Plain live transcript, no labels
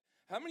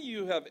How many of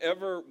you have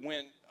ever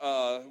went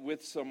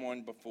with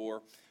someone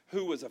before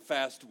who was a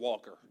fast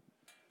walker?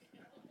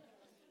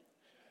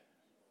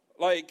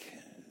 Like,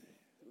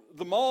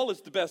 the mall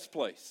is the best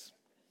place.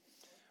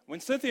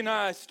 When Cynthia and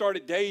I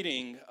started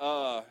dating,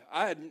 I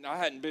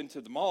hadn't been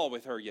to the mall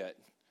with her yet.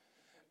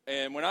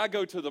 And when I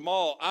go to the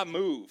mall, I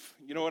move.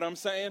 You know what I'm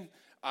saying?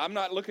 I'm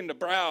not looking to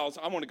browse.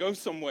 I want to go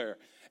somewhere.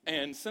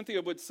 And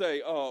Cynthia would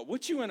say,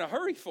 what you in a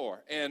hurry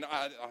for? And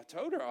I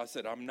told her, I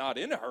said, I'm not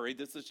in a hurry.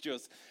 This is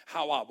just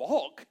how I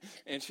walk.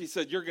 And she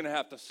said, you're going to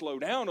have to slow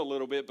down a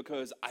little bit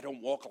because I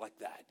don't walk like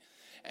that.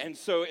 And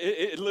so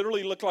it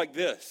literally looked like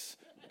this.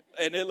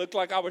 And it looked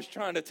like I was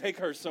trying to take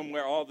her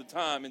somewhere all the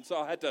time. And so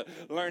I had to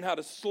learn how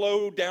to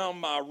slow down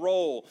my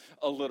roll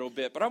a little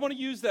bit. But I want to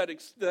use that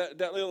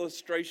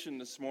illustration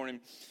this morning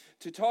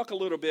to talk a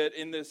little bit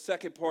in this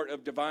second part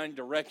of Divine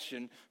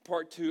Direction,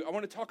 part 2. I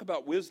want to talk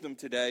about wisdom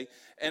today,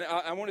 and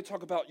I want to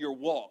talk about your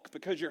walk,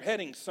 because you're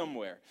heading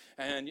somewhere,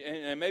 and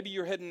maybe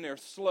you're heading there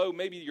slow,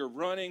 maybe you're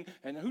running,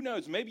 and who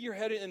knows, maybe you're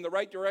headed in the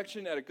right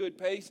direction at a good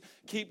pace,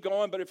 keep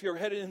going, but if you're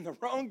headed in the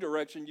wrong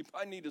direction, you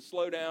probably need to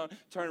slow down,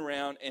 turn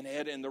around, and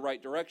head in the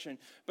right direction.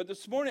 But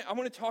this morning, I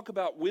want to talk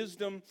about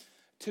wisdom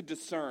to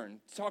discern,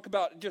 talk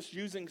about just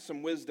using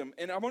some wisdom,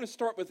 and I want to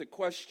start with a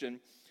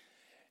question.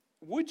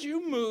 Would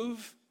you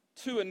move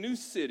to a new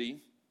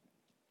city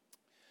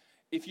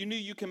if you knew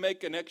you can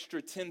make an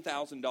extra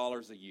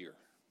 $10,000 a year,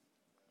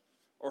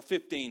 or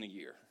 $15,000 a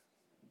year,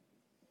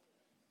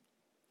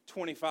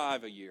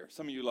 $25,000 a year?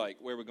 Some of you like,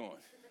 where are we going?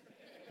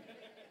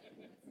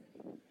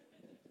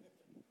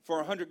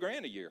 For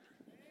 $100,000 a year.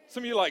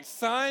 Some of you like,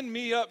 sign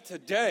me up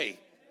today.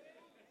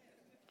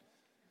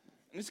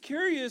 And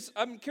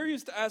I'm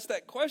curious to ask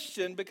that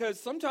question, because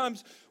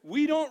sometimes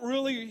we don't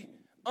really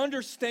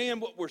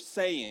understand what we're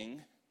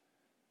saying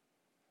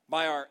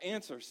by our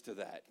answers to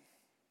that.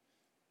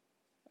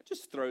 I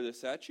just throw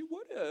this at you.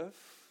 What if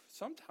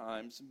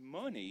sometimes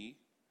money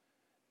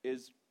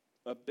is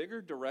a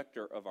bigger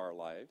director of our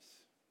lives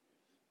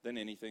than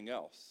anything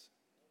else?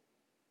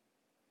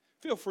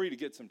 Feel free to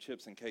get some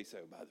chips and queso,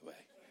 by the way.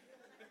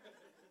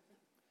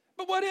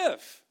 But what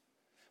if?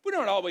 We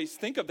don't always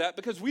think of that,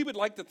 because we would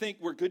like to think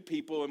we're good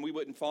people and we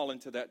wouldn't fall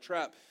into that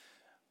trap.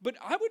 But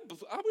I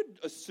would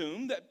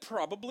assume that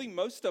probably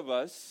most of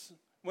us,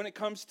 when it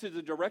comes to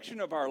the direction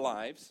of our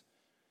lives,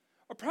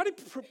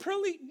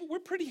 we're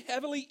pretty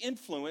heavily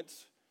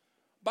influenced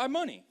by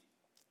money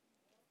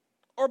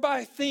or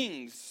by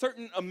things,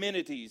 certain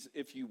amenities,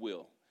 if you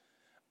will.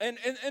 And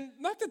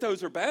not that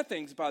those are bad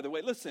things, by the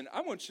way. Listen,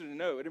 I want you to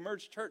know, at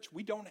Emerge Church,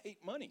 we don't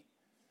hate money.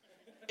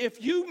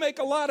 If you make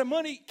a lot of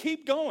money,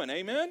 keep going,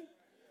 amen?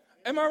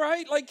 Am I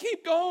right? Like,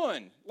 keep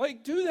going.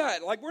 Like, do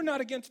that. Like, we're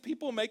not against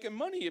people making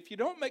money. If you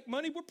don't make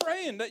money, we're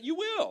praying that you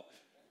will.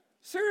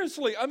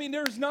 Seriously, I mean,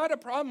 there's not a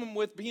problem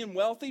with being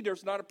wealthy.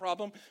 There's not a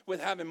problem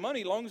with having money,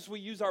 as long as we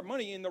use our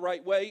money in the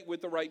right way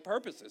with the right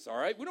purposes, all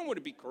right? We don't want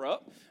to be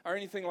corrupt or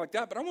anything like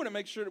that, but I want to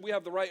make sure that we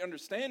have the right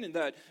understanding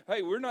that,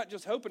 hey, we're not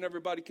just hoping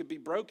everybody could be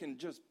broke and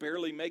just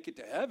barely make it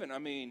to heaven. I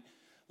mean,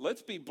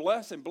 let's be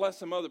blessed and bless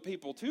some other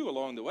people too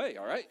along the way,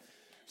 all right?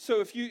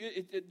 So if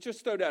you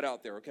just throw that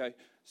out there, okay?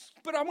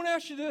 But I want to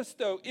ask you this,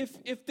 though.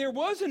 If there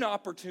was an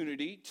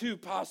opportunity to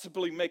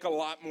possibly make a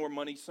lot more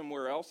money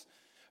somewhere else,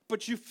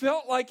 but you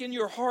felt like in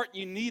your heart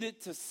you needed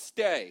to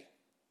stay,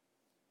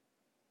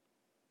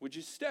 would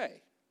you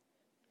stay?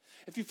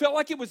 If you felt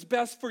like it was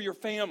best for your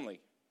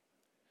family,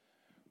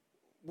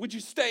 would you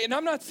stay? And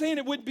I'm not saying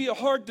it would be a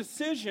hard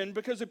decision,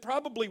 because it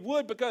probably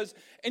would, because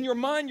in your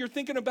mind you're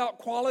thinking about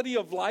quality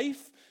of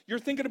life. You're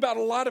thinking about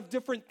a lot of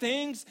different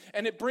things,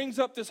 and it brings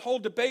up this whole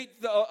debate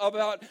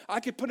about I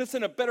could put us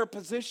in a better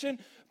position.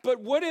 But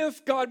what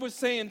if God was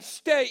saying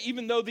stay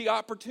even though the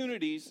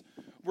opportunities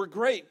were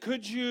great?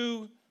 Could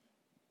you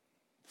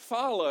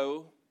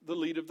follow the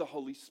lead of the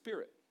Holy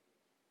Spirit?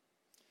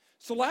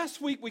 So last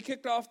week we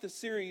kicked off the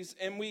series,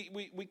 and we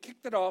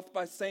kicked it off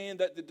by saying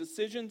that the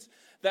decisions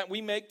that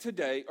we make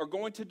today are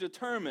going to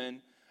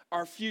determine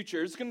our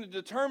future. It's going to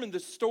determine the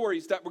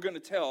stories that we're going to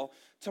tell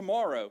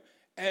tomorrow.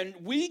 And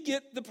we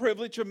get the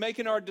privilege of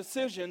making our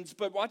decisions,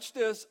 but watch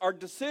this, our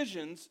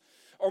decisions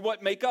are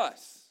what make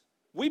us.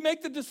 We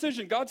make the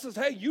decision. God says,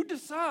 hey, you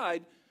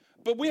decide.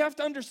 But we have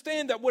to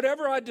understand that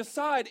whatever I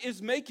decide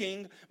is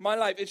making my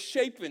life. It's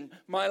shaping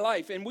my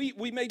life. And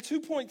we made 2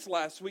 points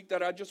last week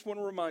that I just want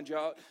to remind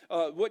you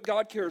of. What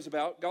God cares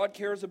about. God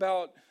cares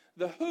about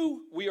the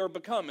who we are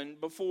becoming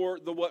before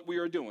the what we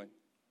are doing.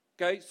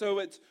 Okay? So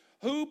it's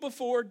who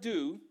before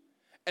do,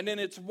 and then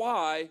it's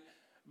why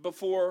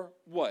before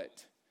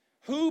what.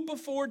 Who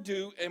before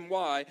do and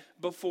why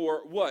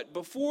before what.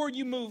 Before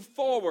you move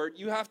forward,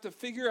 you have to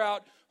figure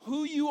out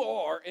who you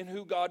are and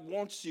who God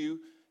wants you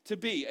to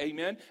be,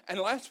 amen? And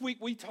last week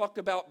we talked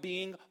about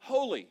being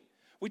holy.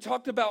 We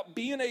talked about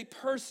being a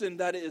person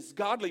that is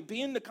godly,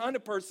 being the kind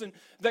of person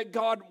that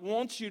God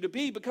wants you to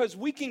be, because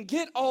we can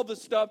get all the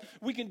stuff,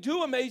 we can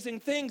do amazing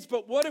things,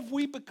 but what if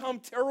we become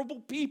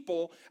terrible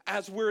people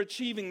as we're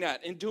achieving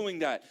that and doing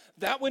that?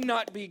 That would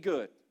not be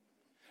good.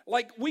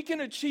 Like, we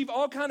can achieve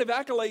all kind of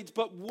accolades,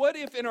 but what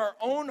if in our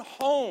own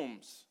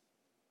homes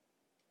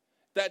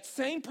That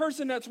same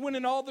person that's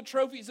winning all the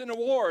trophies and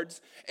awards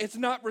is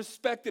not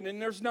respected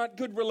and there's not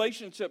good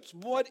relationships.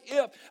 What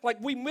if? Like,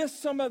 we miss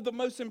some of the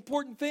most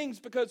important things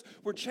because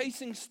we're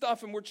chasing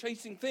stuff and we're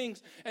chasing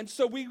things. And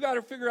so we got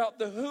to figure out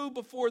the who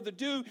before the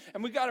do,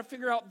 and we got to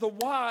figure out the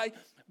why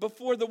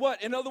before the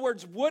what. In other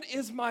words, what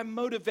is my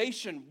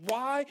motivation?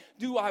 Why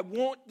do I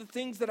want the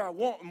things that I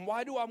want? And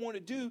why do I want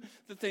to do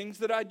the things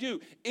that I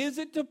do? Is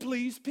it to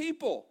please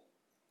people?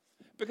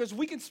 Because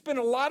we can spend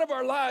a lot of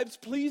our lives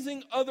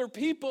pleasing other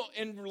people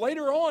and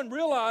later on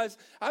realize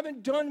I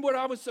haven't done what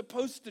I was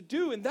supposed to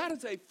do. And that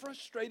is a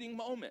frustrating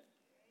moment.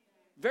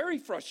 Very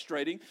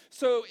frustrating.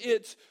 So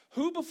it's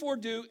who before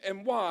do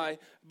and why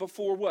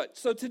before what.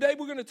 So today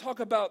we're going to talk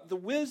about the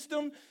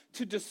wisdom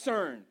to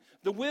discern.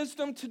 The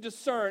wisdom to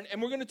discern.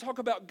 And we're going to talk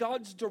about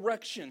God's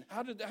direction.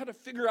 How to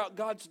figure out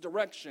God's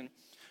direction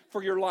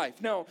for your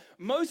life. Now,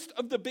 most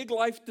of the big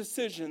life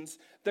decisions,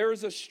 there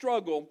is a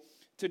struggle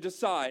to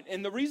decide.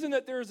 And the reason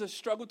that there is a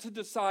struggle to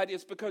decide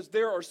is because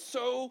there are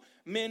so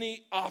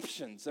many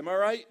options. Am I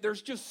right?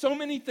 There's just so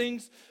many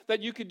things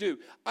that you could do.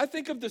 I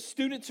think of the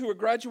students who are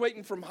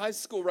graduating from high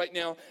school right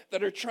now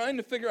that are trying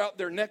to figure out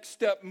their next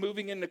step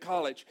moving into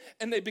college.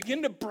 And they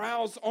begin to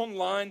browse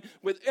online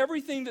with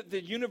everything that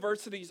the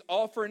universities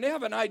offer. And they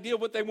have an idea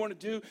what they want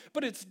to do,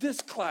 but it's this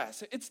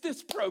class, it's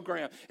this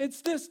program,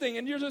 it's this thing.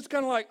 And you're just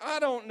kind of like, I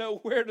don't know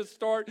where to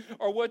start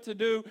or what to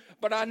do.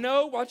 But I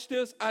know, watch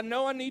this, I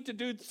know I need to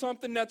do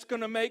something that's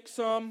going to make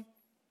some.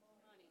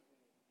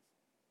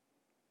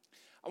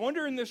 I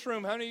wonder in this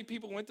room how many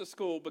people went to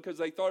school because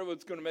they thought it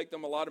was going to make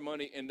them a lot of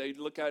money, and they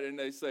look at it and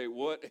they say,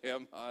 what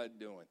am I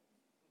doing?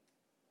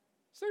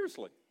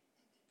 Seriously.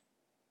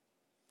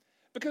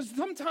 Because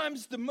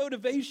sometimes the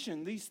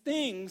motivation, these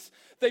things,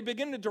 they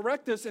begin to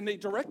direct us, and they're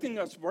directing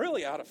us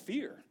really out of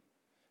fear.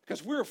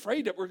 Because we're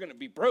afraid that we're going to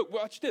be broke.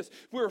 Watch this.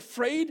 We're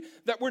afraid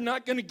that we're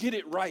not going to get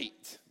it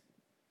right.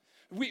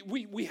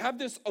 We have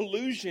this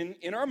illusion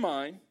in our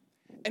mind,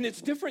 and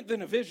it's different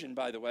than a vision,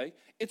 by the way.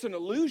 It's an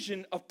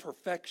illusion of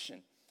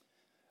perfection.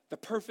 The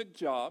perfect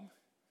job,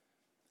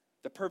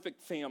 the perfect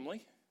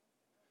family,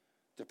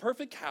 the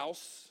perfect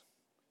house.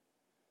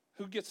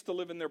 Who gets to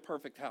live in their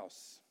perfect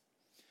house?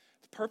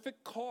 The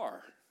perfect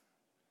car.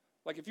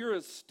 Like if you're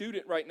a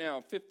student right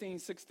now, 15,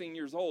 16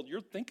 years old, you're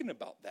thinking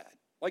about that.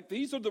 Like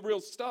these are the real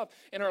stuff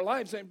in our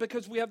lives. And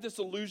because we have this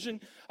illusion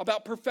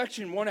about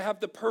perfection, we want to have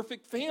the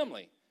perfect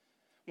family.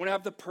 We want to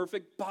have the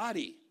perfect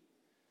body,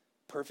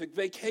 perfect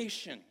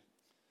vacation,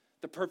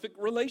 the perfect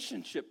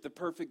relationship, the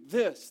perfect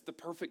this, the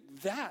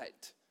perfect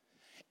that.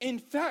 In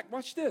fact,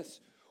 watch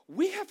this.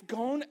 We have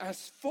gone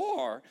as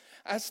far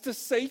as to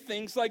say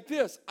things like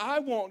this. I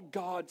want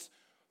God's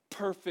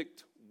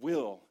perfect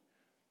will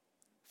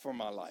for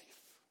my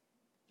life.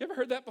 You ever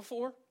heard that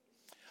before?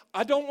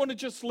 I don't want to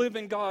just live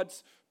in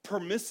God's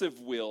permissive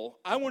will.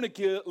 I want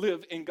to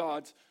live in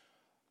God's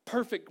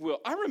perfect will.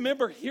 I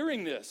remember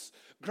hearing this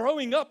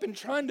growing up and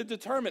trying to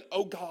determine,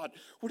 oh God,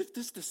 what if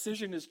this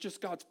decision is just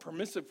God's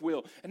permissive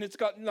will and it's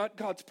not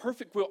God's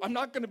perfect will? I'm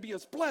not going to be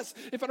as blessed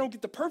if I don't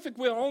get the perfect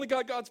will. I only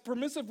got God's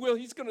permissive will.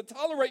 He's going to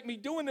tolerate me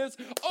doing this.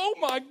 Oh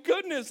my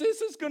goodness,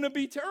 this is going to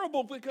be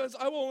terrible because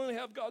I will only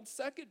have God's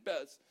second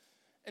best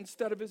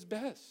instead of his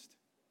best.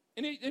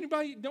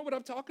 Anybody know what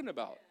I'm talking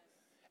about?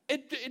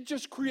 It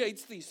just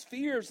creates these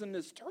fears and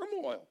this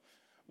turmoil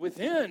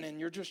within, and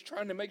you're just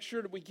trying to make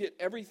sure that we get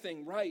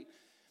everything right.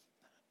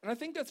 And I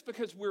think that's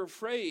because we're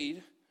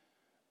afraid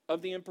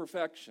of the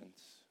imperfections.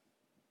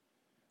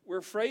 We're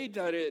afraid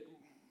that it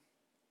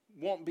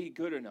won't be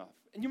good enough.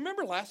 And you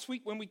remember last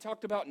week when we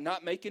talked about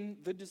not making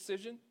the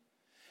decision?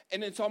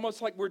 And it's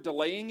almost like we're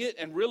delaying it,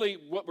 and really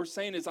what we're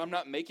saying is I'm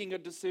not making a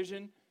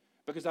decision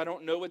because I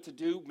don't know what to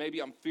do.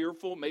 Maybe I'm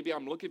fearful. Maybe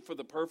I'm looking for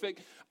the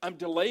perfect. I'm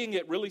delaying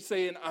it, really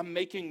saying I'm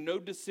making no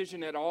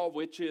decision at all,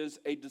 which is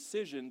a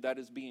decision that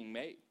is being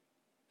made.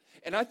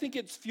 And I think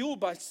it's fueled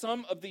by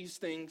some of these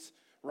things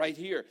right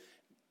here.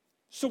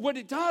 So what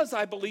it does,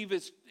 I believe,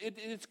 is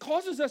it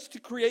causes us to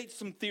create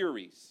some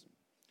theories.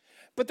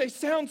 But they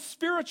sound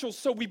spiritual,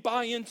 so we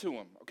buy into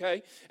them,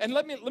 okay? And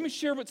let me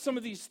share what some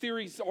of these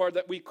theories are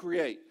that we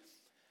create.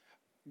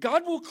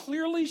 God will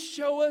clearly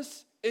show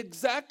us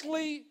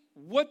exactly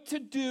what to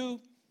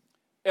do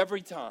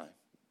every time.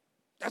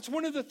 That's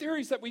one of the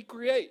theories that we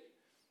create.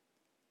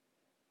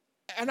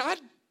 And I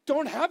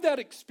don't have that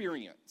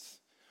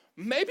experience.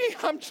 Maybe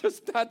I'm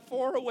just that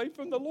far away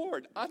from the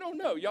Lord. I don't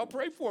know. Y'all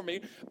pray for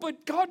me.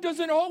 But God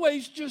doesn't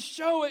always just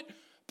show it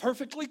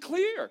perfectly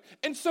clear.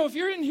 And so if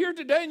you're in here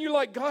today and you're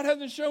like, God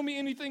hasn't shown me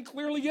anything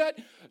clearly yet,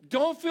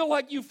 don't feel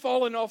like you've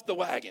fallen off the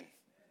wagon.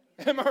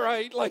 Am I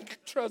right?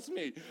 Like, trust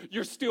me,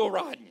 you're still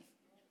riding.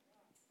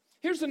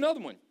 Here's another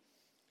one.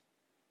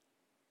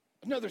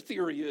 Another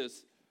theory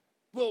is,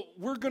 well,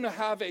 we're going to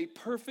have a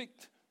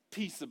perfect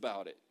peace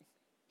about it.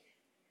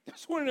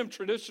 That's one of them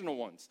traditional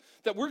ones,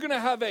 that we're going to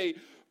have a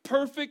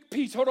perfect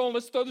peace. Hold on,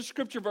 let's throw the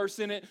scripture verse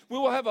in it. We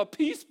will have a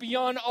peace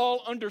beyond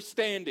all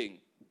understanding.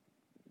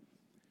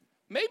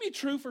 Maybe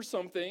true for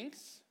some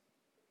things.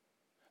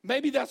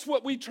 Maybe that's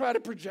what we try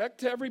to project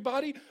to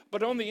everybody.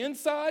 But on the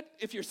inside,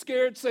 if you're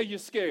scared, say you're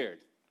scared.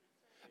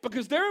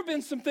 Because there have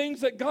been some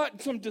things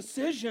some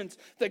decisions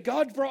that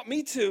God brought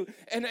me to,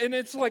 and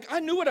it's like I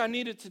knew what I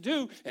needed to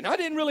do, and I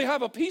didn't really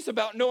have a peace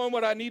about knowing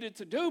what I needed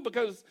to do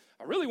because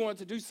I really wanted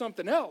to do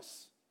something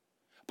else.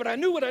 But I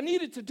knew what I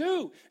needed to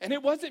do, and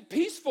it wasn't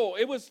peaceful.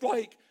 It was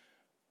like,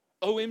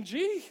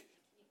 OMG.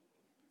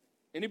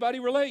 Anybody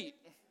relate?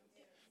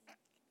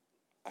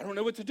 I don't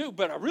know what to do,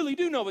 but I really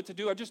do know what to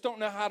do. I just don't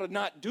know how to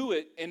not do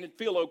it and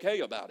feel okay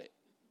about it.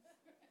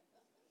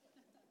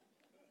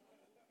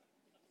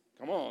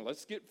 Come on,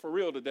 let's get for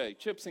real today.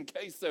 Chips and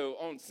queso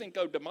on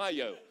Cinco de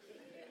Mayo.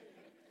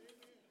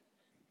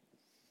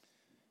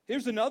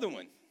 Here's another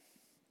one.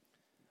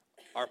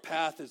 Our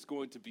path is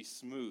going to be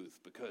smooth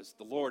because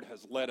the Lord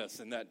has led us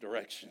in that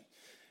direction.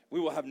 We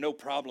will have no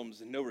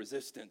problems and no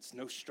resistance,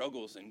 no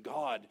struggles, and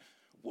God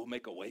will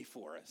make a way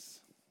for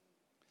us.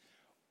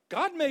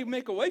 God may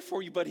make a way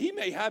for you, but he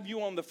may have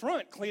you on the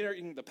front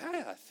clearing the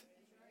path.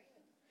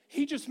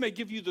 He just may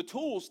give you the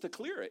tools to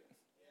clear it.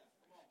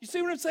 You see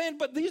what I'm saying?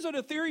 But these are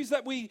the theories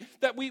that we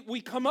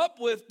come up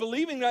with,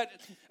 believing that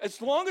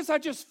as long as I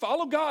just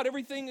follow God,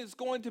 everything is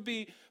going to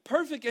be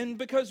perfect. And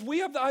because we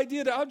have the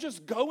idea that I'll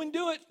just go and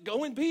do it,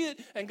 go and be it.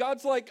 And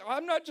God's like,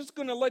 I'm not just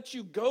going to let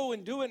you go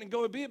and do it and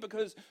go and be it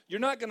because you're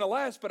not going to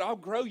last, but I'll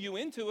grow you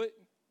into it.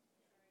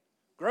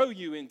 Grow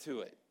you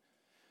into it.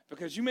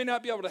 Because you may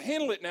not be able to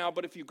handle it now,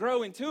 but if you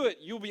grow into it,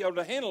 you'll be able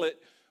to handle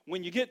it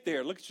when you get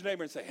there. Look at your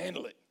neighbor and say,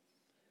 handle it.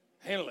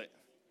 Handle it.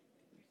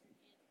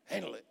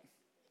 Handle it.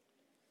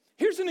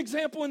 Here's an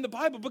example in the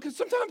Bible, because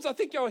sometimes I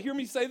think y'all hear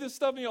me say this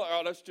stuff and you're like,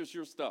 oh, that's just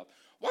your stuff.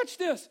 Watch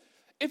this.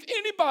 If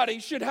anybody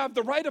should have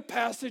the rite of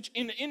passage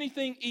in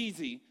anything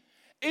easy,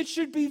 it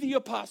should be the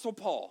Apostle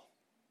Paul.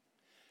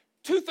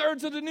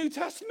 2/3 of the New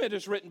Testament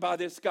is written by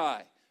this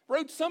guy.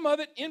 Wrote some of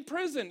it in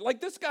prison. Like,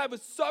 this guy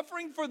was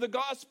suffering for the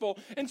gospel.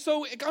 And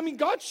so,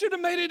 God should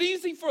have made it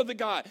easy for the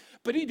guy,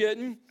 but he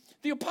didn't.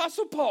 The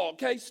Apostle Paul,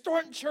 okay,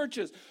 starting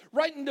churches,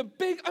 writing the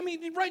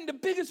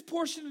biggest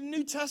portion of the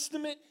New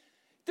Testament.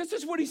 This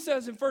is what he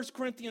says in 1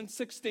 Corinthians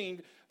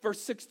 16,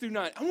 verse 6 through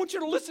 9. I want you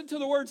to listen to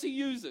the words he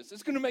uses.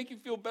 It's going to make you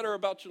feel better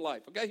about your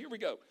life. Okay, here we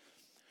go.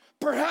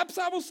 Perhaps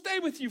I will stay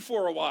with you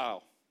for a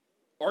while,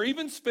 or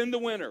even spend the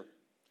winter,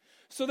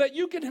 so that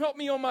you can help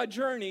me on my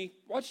journey.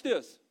 Watch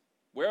this.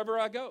 Wherever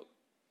I go.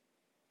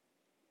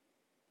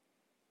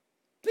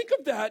 Think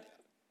of that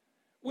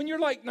when you're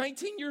like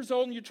 19 years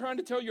old and you're trying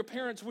to tell your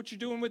parents what you're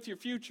doing with your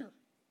future.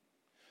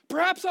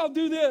 Perhaps I'll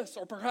do this,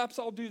 or perhaps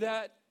I'll do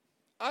that.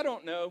 I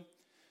don't know.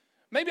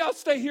 Maybe I'll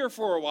stay here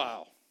for a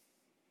while.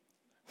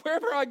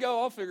 Wherever I go,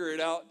 I'll figure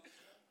it out.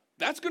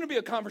 That's going to be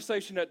a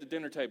conversation at the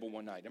dinner table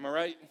one night. Am I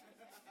right?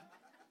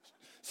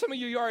 Some of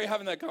you, you're already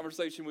having that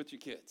conversation with your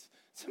kids.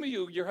 Some of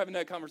you, you're having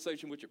that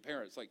conversation with your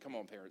parents. Like, come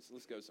on, parents,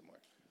 let's go somewhere.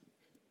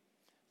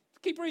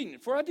 Keep reading.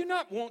 For I do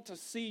not want to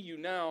see you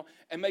now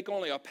and make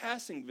only a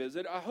passing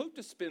visit. I hope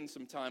to spend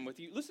some time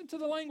with you. Listen to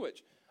the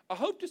language. I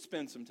hope to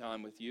spend some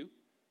time with you,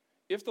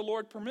 if the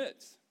Lord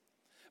permits.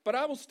 But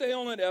I will stay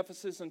on at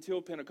Ephesus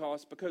until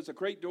Pentecost, because a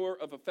great door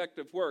of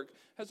effective work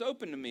has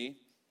opened to me,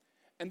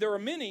 and there are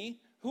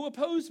many who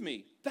oppose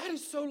me. That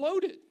is so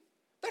loaded.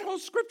 That whole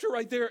scripture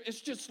right there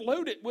is just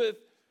loaded with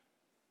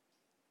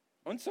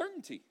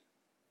uncertainty.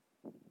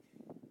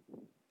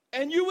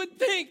 And you would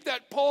think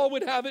that Paul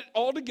would have it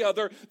all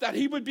together, that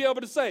he would be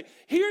able to say,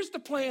 here's the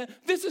plan,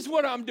 this is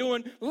what I'm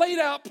doing, laid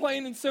out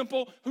plain and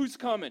simple, who's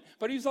coming?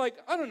 But he's like,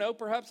 I don't know,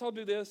 perhaps I'll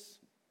do this,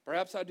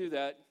 perhaps I'll do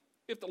that,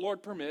 if the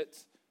Lord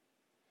permits.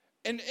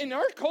 And in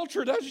our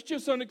culture, that's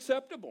just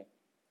unacceptable.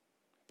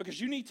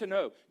 Because you need to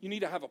know, you need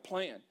to have a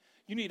plan.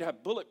 You need to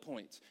have bullet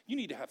points. You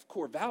need to have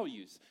core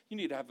values. You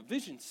need to have a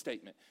vision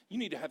statement. You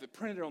need to have it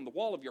printed on the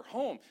wall of your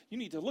home. You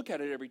need to look at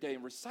it every day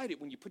and recite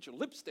it when you put your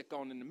lipstick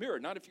on in the mirror,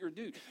 not if you're a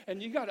dude.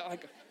 And you got to,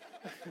 like,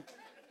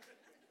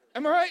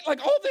 am I right?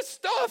 Like, all this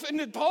stuff. And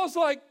then Paul's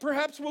like,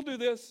 perhaps we'll do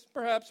this.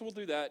 Perhaps we'll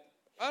do that.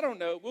 I don't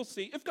know. We'll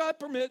see. If God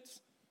permits,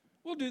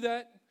 we'll do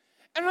that.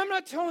 And I'm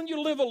not telling you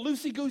to live a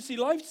loosey-goosey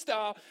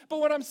lifestyle, but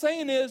what I'm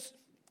saying is,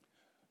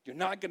 you're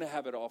not going to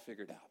have it all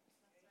figured out.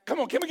 Come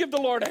on, can we give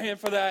the Lord a hand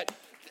for that?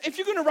 If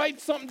you're going to write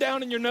something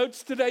down in your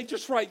notes today,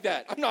 just write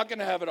that. I'm not going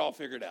to have it all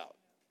figured out.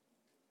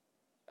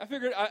 I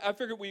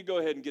figured we'd go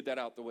ahead and get that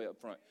out the way up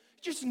front.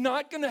 You're just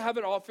not going to have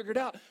it all figured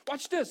out.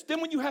 Watch this. Then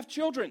when you have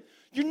children,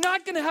 you're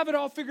not going to have it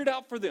all figured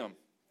out for them.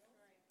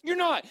 You're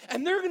not.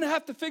 And they're going to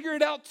have to figure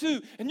it out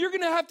too. And you're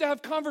going to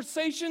have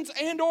conversations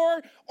and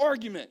or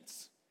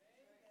arguments.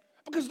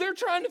 Because they're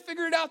trying to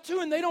figure it out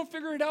too, and they don't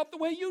figure it out the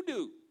way you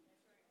do.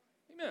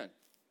 Amen.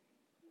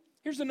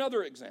 Here's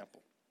another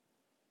example.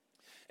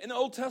 In the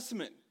Old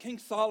Testament, King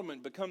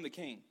Solomon become the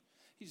king.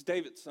 He's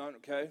David's son,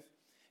 okay?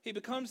 He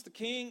becomes the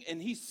king,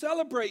 and he's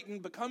celebrating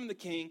becoming the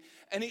king,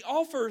 and he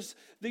offers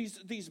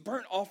these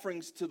burnt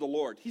offerings to the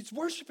Lord. He's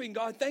worshiping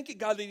God, thanking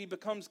God that he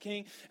becomes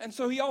king, and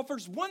so he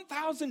offers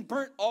 1,000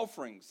 burnt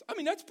offerings. I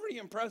mean, that's pretty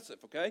impressive,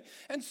 okay?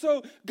 And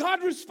so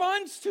God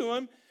responds to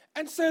him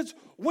and says,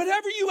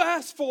 whatever you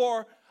ask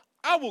for,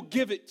 I will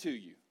give it to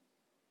you.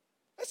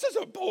 This is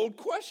a bold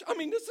question. I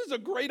mean, this is a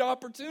great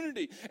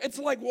opportunity. It's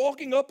like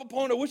walking up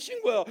upon a wishing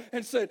well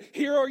and said,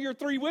 here are your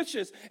 3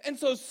 wishes. And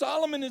so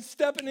Solomon is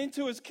stepping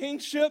into his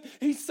kingship.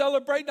 He's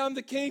celebrating, I'm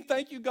the king.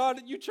 Thank you, God,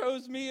 that you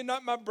chose me and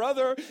not my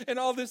brother and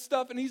all this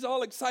stuff. And he's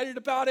all excited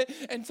about it.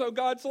 And so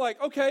God's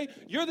like, okay,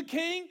 you're the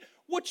king.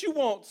 What you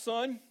want,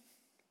 son?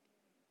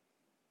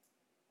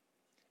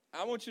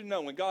 I want you to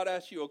know when God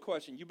asks you a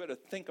question, you better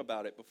think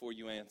about it before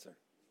you answer.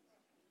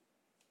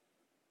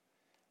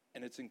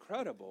 And it's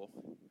incredible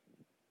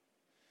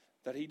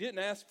that he didn't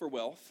ask for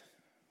wealth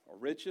or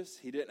riches.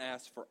 He didn't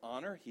ask for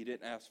honor. He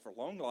didn't ask for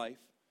long life.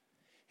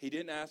 He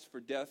didn't ask for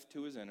death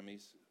to his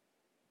enemies.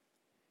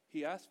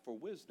 He asked for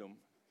wisdom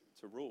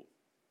to rule.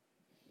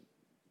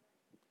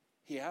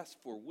 He asked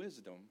for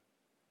wisdom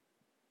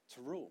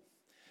to rule.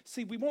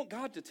 See, we want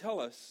God to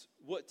tell us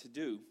what to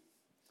do,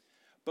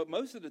 but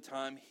most of the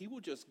time, he will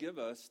just give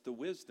us the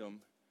wisdom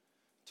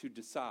to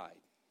decide.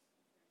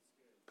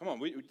 Come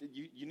on,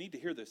 you need to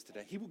hear this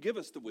today. He will give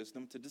us the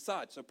wisdom to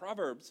decide. So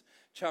Proverbs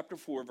chapter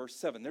 4, verse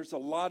 7. There's a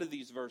lot of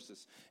these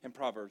verses in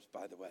Proverbs,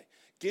 by the way.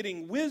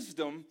 Getting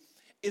wisdom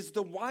is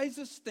the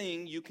wisest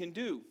thing you can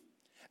do.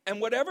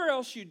 And whatever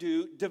else you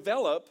do,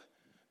 develop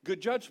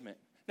good judgment.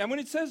 Now, when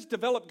it says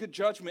develop good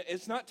judgment,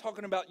 it's not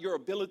talking about your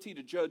ability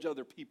to judge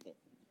other people.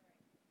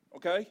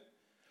 Okay?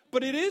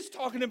 But it is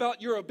talking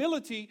about your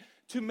ability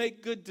to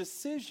make good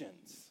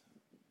decisions.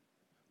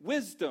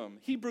 Wisdom,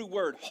 Hebrew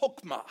word,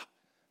 chokmah.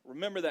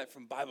 Remember that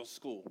from Bible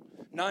school.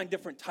 9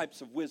 different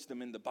types of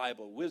wisdom in the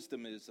Bible.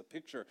 Wisdom is a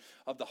picture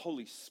of the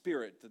Holy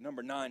Spirit. The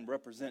number 9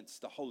 represents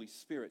the Holy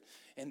Spirit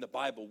in the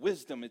Bible.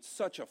 Wisdom, it's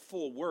such a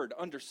full word.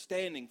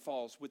 Understanding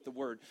falls with the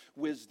word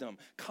wisdom.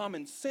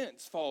 Common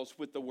sense falls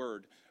with the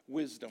word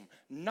wisdom.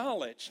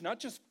 Knowledge, not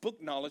just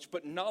book knowledge,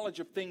 but knowledge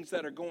of things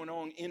that are going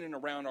on in and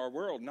around our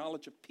world.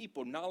 Knowledge of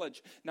people.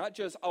 Knowledge, not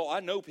just, I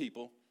know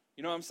people.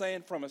 You know what I'm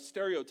saying? From a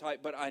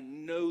stereotype, but I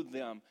know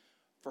them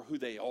for who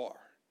they are.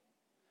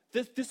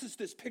 This is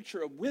this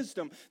picture of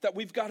wisdom that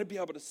we've got to be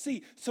able to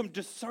see. Some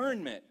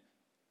discernment.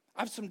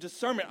 I have some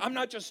discernment. I'm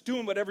not just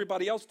doing what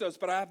everybody else does,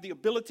 but I have the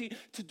ability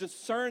to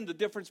discern the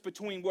difference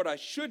between what I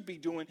should be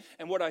doing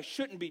and what I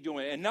shouldn't be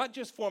doing. And not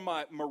just for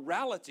my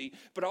morality,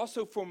 but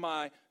also for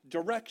my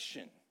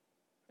direction.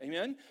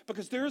 Amen?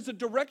 Because there is a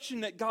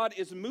direction that God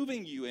is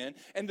moving you in,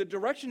 and the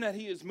direction that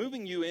he is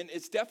moving you in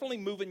is definitely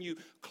moving you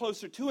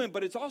closer to him,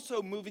 but it's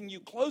also moving you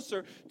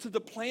closer to the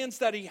plans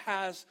that he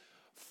has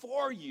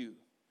for you.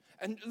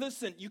 And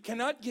listen, you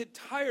cannot get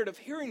tired of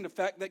hearing the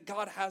fact that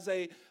God has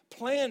a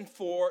plan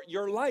for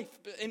your life.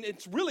 And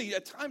it's really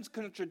at times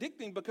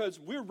contradicting because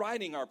we're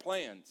writing our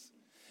plans.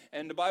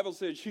 And the Bible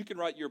says you can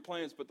write your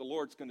plans, but the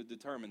Lord's going to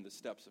determine the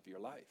steps of your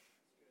life.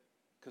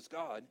 Because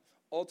God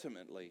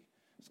ultimately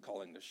is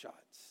calling the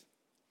shots.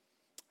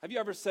 Have you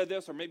ever said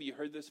this, or maybe you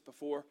heard this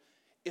before?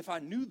 If I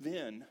knew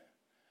then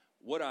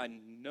what I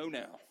know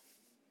now.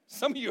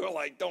 Some of you are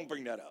like, don't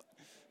bring that up.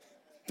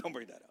 Don't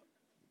bring that up.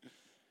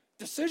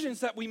 Decisions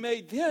that we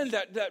made then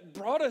that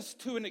brought us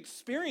to an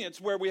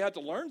experience where we had to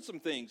learn some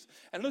things.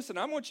 And listen,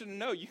 I want you to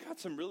know you got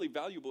some really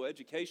valuable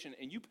education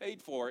and you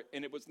paid for it,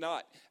 and it was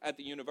not at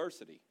the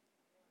university.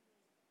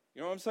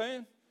 You know what I'm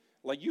saying?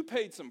 Like, you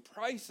paid some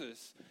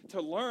prices to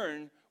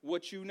learn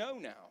what you know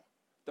now.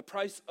 The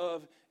price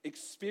of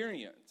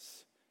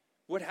experience.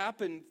 What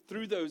happened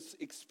through those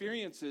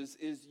experiences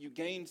is you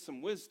gained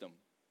some wisdom.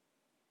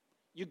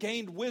 You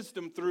gained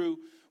wisdom through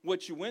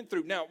what you went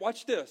through. Now,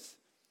 watch this.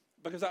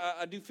 Because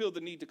I do feel the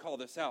need to call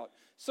this out.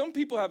 Some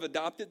people have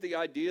adopted the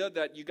idea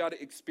that you got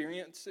to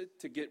experience it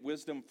to get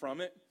wisdom from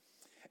it.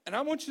 And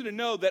I want you to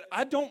know that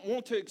I don't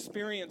want to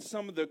experience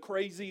some of the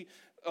crazy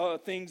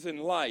things in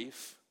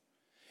life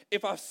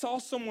if I saw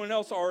someone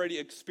else already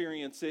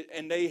experience it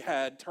and they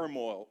had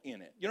turmoil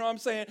in it. You know what I'm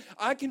saying?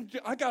 I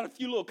got a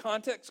few little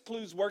context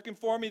clues working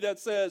for me that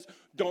says,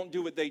 don't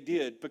do what they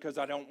did because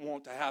I don't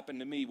want to happen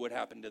to me what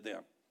happened to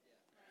them.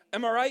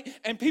 Am I right?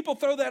 And people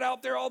throw that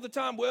out there all the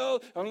time.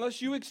 Well,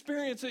 unless you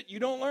experience it, you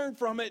don't learn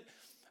from it.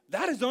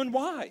 That is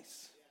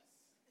unwise.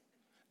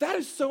 That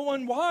is so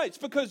unwise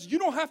because you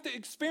don't have to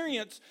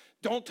experience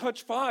don't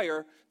touch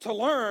fire to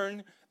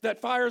learn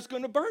that fire is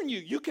going to burn you.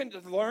 You can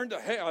learn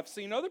to, hey, I've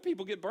seen other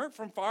people get burnt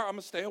from fire. I'm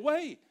going to stay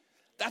away.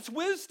 That's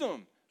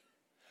wisdom.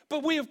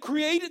 But we have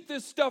created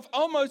this stuff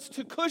almost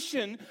to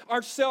cushion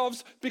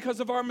ourselves because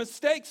of our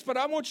mistakes. But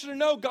I want you to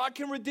know God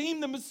can redeem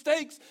the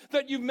mistakes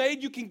that you've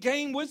made. You can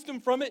gain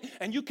wisdom from it,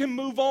 and you can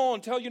move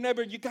on. Tell your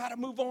neighbor, you got to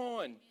move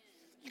on.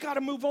 You got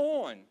to move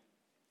on. You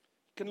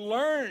can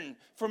learn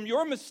from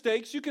your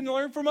mistakes. You can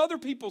learn from other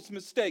people's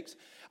mistakes.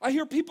 I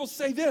hear people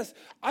say this,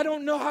 I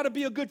don't know how to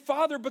be a good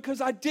father because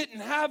I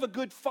didn't have a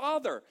good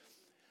father.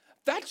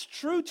 That's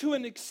true to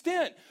an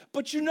extent,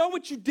 but you know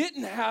what you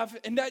didn't have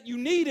and that you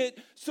need it,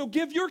 so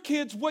give your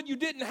kids what you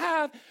didn't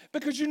have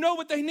because you know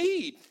what they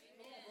need.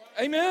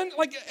 Amen?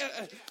 Like,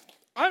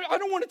 I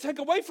don't want to take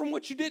away from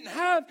what you didn't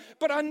have,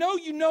 but I know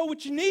you know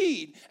what you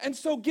need, and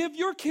so give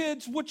your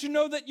kids what you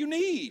know that you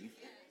need.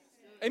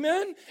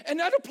 Amen? And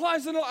that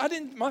applies in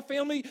my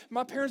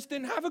parents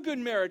didn't have a good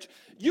marriage.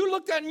 You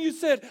looked at it and you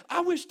said,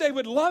 I wish they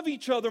would love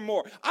each other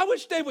more. I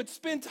wish they would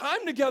spend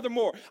time together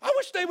more. I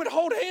wish they would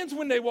hold hands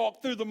when they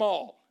walk through the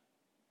mall.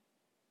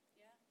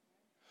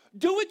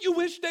 Do what you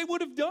wish they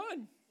would have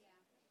done.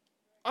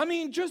 I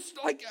mean, just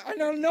like, I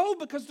don't know,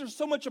 because there's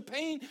so much of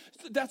pain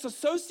that's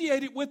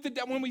associated with it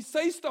that when we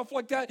say stuff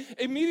like that,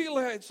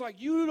 immediately it's like,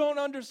 you don't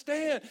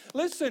understand.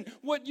 Listen,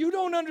 what you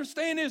don't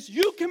understand is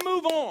you can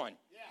move on.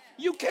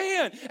 You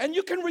can, and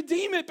you can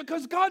redeem it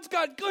because God's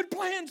got good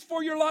plans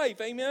for your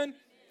life. Amen?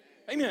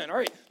 Amen. All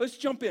right, let's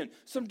jump in.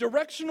 Some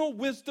directional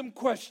wisdom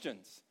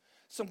questions.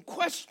 Some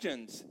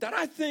questions that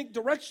I think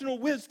directional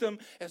wisdom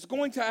is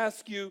going to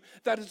ask you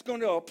that is going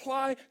to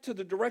apply to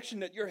the direction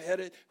that you're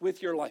headed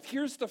with your life.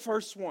 Here's the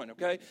first one,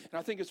 okay? And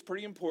I think it's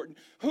pretty important.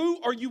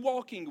 Who are you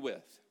walking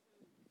with?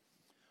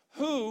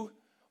 Who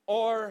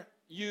are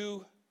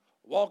you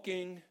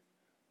walking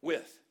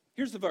with?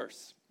 Here's the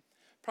verse.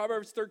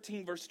 Proverbs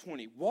 13, verse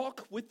 20.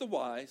 Walk with the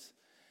wise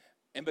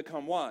and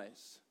become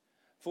wise,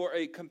 for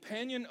a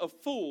companion of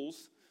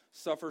fools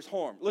suffers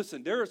harm.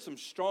 Listen, there is some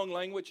strong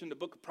language in the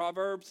book of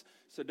Proverbs,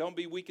 so don't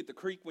be weak at the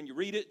creek when you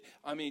read it.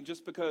 I mean,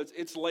 just because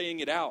it's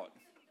laying it out.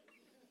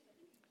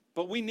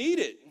 But we need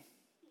it.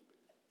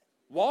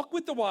 Walk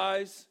with the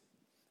wise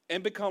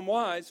and become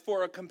wise,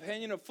 for a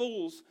companion of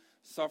fools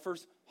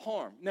suffers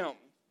harm. Now,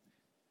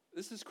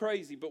 this is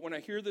crazy, but when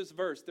I hear this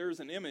verse, there's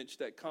an image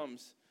that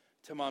comes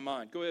to my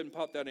mind. Go ahead and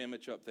pop that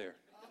image up there.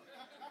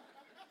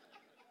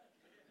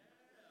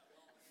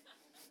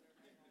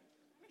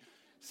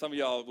 Some of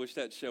y'all wish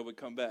that show would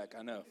come back,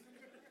 I know.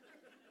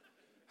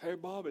 Hey,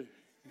 Bobby.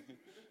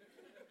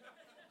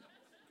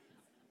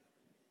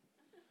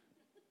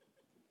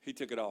 He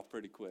took it off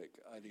pretty quick.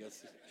 I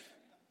guess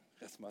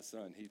that's my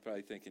son. He's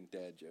probably thinking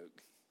dad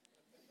joke.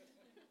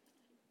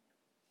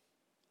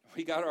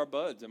 We got our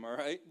buds, am I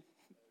right?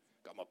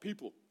 Got my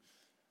people,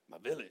 my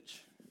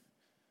village,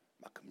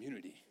 my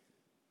community,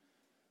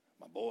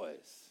 my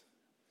boys,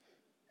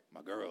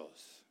 my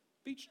girls.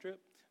 Beach trip.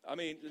 I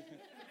mean...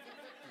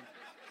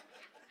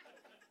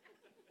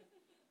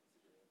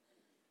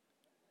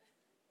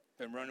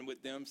 Been running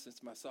with them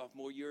since my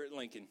sophomore year at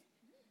Lincoln.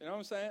 You know what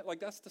I'm saying?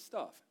 Like, that's the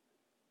stuff.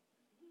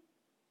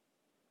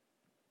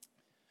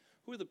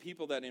 Who are the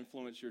people that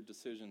influence your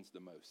decisions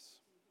the most?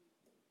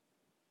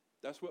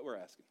 That's what we're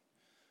asking.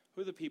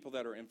 Who are the people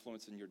that are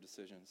influencing your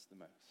decisions the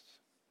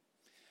most?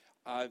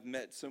 I've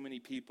met so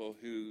many people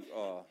who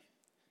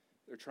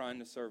they're trying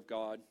to serve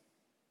God.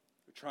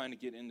 They're trying to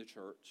get into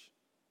church.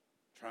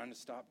 Trying to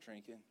stop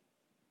drinking.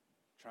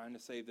 Trying to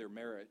save their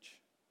marriage.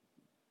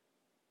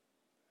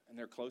 And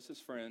their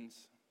closest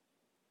friends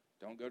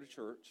don't go to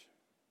church.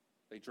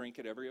 They drink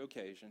at every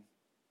occasion.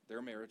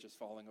 Their marriage is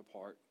falling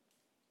apart.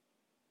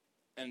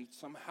 And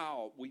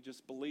somehow we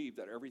just believe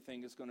that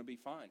everything is going to be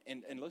fine.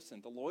 And listen,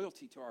 the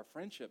loyalty to our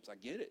friendships, I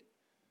get it.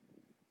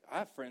 I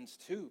have friends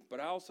too, but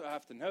I also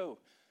have to know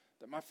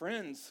that my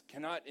friends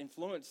cannot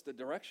influence the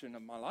direction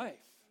of my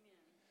life.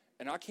 Amen.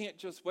 And I can't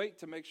just wait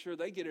to make sure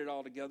they get it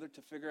all together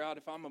to figure out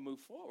if I'm going to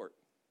move forward.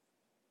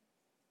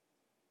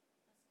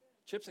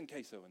 Chips and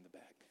queso in the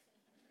back.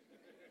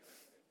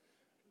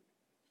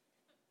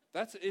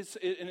 It's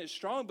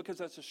strong because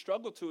that's a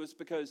struggle to us,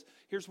 because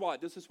here's why.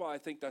 This is why I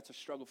think that's a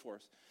struggle for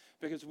us.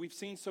 Because we've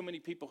seen so many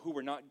people who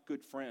were not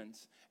good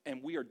friends,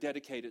 and we are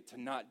dedicated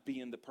to not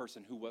being the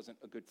person who wasn't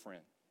a good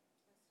friend.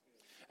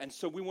 And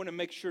so we want to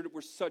make sure that we're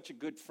such a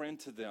good friend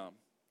to them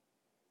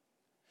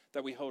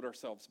that we hold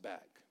ourselves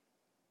back.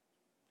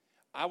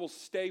 I will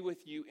stay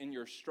with you in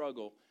your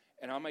struggle,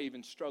 and I may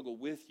even struggle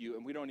with you,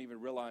 and we don't even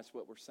realize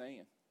what we're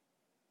saying.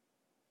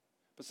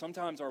 But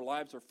sometimes our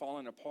lives are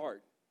falling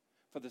apart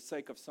for the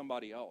sake of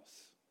somebody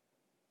else.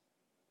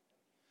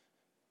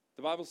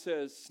 The Bible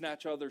says,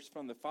 snatch others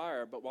from the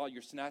fire, but while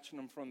you're snatching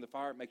them from the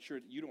fire, make sure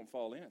that you don't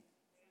fall in.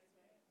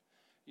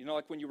 You know,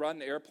 like when you ride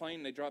in an airplane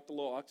and they drop the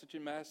little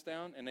oxygen mask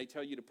down and they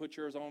tell you to put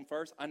yours on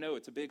first. I know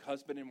it's a big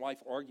husband and wife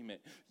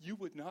argument. You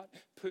would not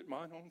put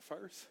mine on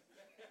first.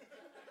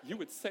 You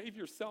would save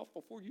yourself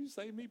before you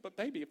save me. But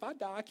baby, if I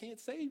die, I can't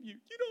save you.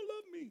 You don't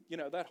love me. You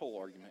know, that whole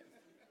argument.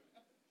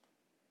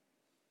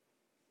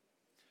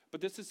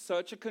 But this is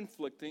such a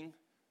conflicting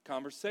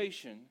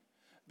conversation,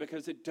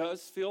 because it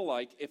does feel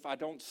like if I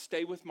don't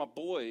stay with my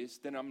boys,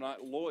 then I'm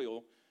not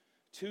loyal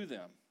to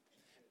them.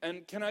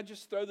 And can I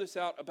just throw this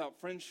out about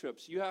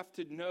friendships? You have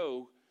to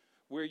know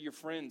where your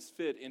friends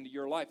fit into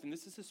your life. And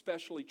this is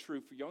especially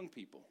true for young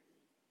people.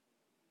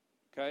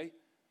 Okay?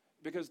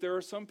 Because there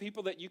are some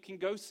people that you can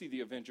go see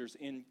the Avengers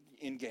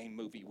in-game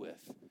movie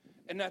with.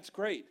 And that's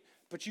great.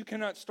 But you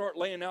cannot start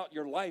laying out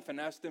your life and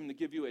ask them to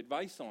give you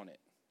advice on it.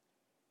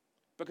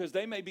 Because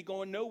they may be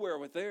going nowhere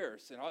with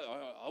theirs. And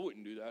I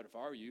wouldn't do that if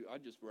I were you.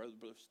 I'd just rather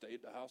stay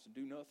at the house and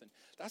do nothing.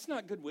 That's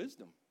not good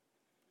wisdom.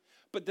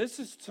 But this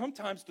is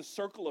sometimes the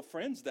circle of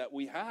friends that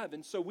we have.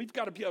 And so we've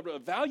got to be able to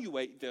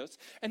evaluate this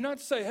and not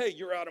say, hey,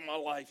 you're out of my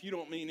life. You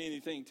don't mean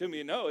anything to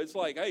me. No, it's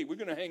like, hey, we're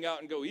going to hang out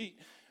and go eat.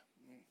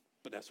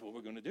 But that's what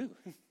we're going to do.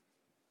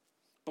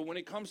 But when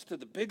it comes to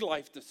the big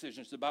life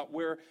decisions about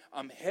where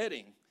I'm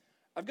heading,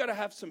 I've got to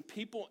have some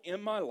people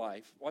in my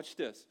life, watch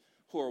this,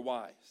 who are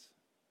wise.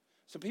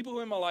 Some people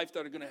in my life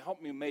that are going to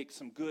help me make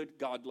some good,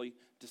 godly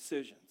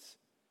decisions.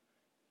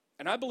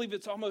 And I believe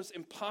it's almost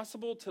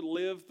impossible to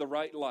live the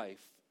right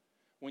life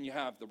when you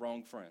have the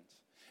wrong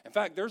friends. In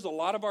fact, there's a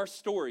lot of our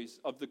stories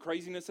of the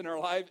craziness in our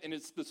life, and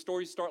the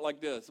stories start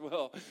like this.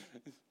 Well,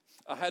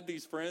 I had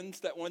these friends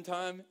that one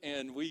time,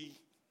 and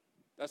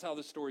that's how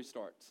the story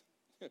starts.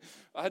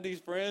 I had these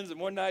friends, and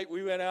one night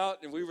we went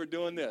out, and we were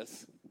doing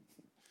this.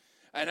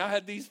 And I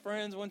had these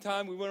friends one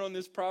time, we went on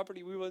this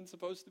property we wasn't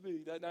supposed to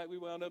be. That night we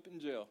wound up in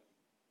jail.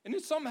 And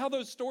it's somehow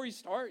those stories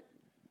start.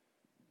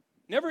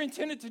 Never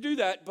intended to do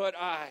that, but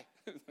I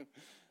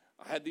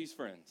had these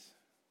friends.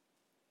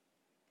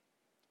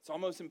 It's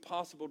almost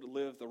impossible to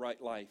live the right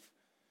life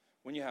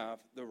when you have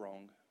the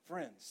wrong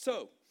friends.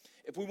 So,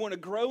 if we want to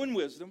grow in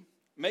wisdom,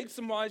 make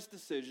some wise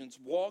decisions,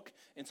 walk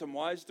in some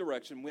wise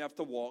direction, we have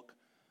to walk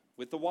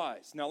with the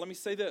wise. Now, let me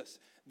say this.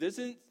 This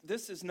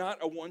is not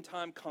a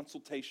one-time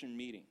consultation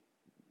meeting.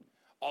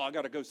 Oh, I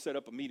got to go set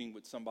up a meeting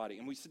with somebody.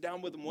 And we sit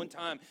down with them one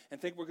time and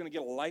think we're going to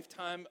get a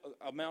lifetime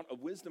amount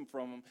of wisdom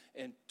from them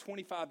in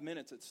 25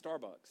 minutes at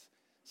Starbucks.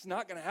 It's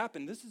not going to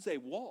happen. This is a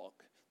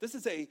walk. This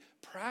is a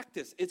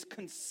practice. It's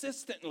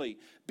consistently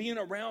being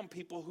around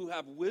people who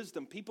have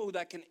wisdom, people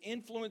that can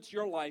influence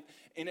your life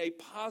in a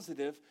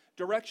positive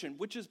direction,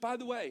 which is, by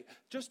the way,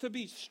 just to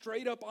be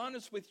straight up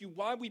honest with you,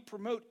 why we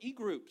promote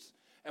e-groups.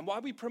 And why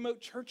we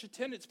promote church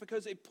attendance,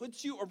 because it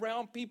puts you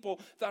around people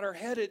that are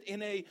headed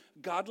in a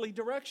godly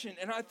direction.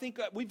 And I think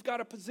we've got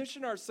to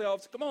position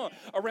ourselves,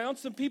 around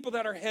some people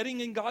that are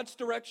heading in God's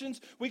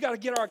directions. We got to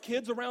get our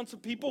kids around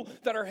some people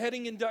that are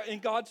heading in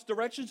God's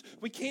directions.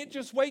 We can't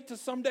just wait till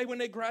someday when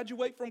they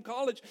graduate from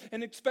college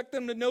and expect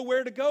them to know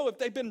where to go if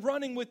they've been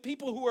running with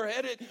people who are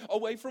headed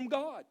away from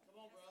God.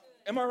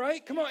 Am I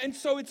right? Come on. And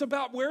so it's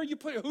about where you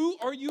put it. Who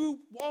are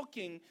you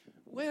walking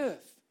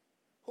with?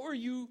 Who are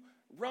you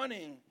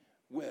running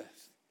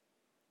with?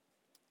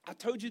 I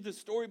told you the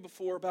story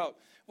before about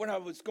when I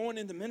was going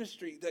into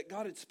ministry that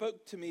God had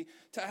spoke to me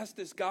to ask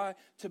this guy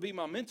to be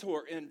my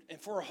mentor. And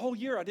for a whole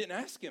year, I didn't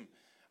ask him.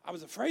 I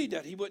was afraid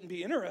that he wouldn't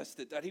be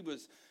interested, that he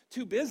was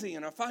too busy.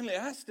 And I finally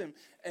asked him.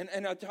 And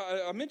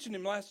I mentioned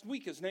him last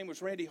week. His name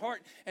was Randy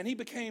Hart. And he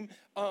became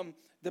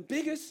the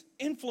biggest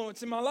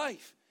influence in my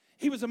life.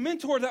 He was a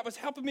mentor that was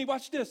helping me,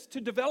 watch this,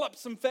 to develop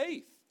some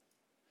faith.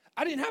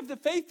 I didn't have the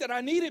faith that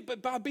I needed,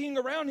 but by being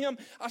around him,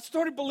 I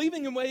started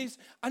believing in ways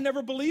I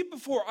never believed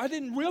before. I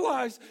didn't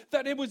realize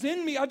that it was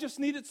in me. I just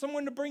needed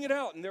someone to bring it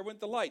out, and there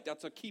went the light.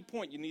 That's a key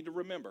point you need to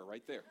remember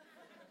right there.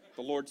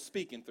 The Lord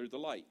speaking through the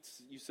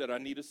lights. You said, I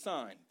need a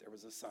sign. There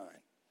was a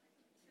sign.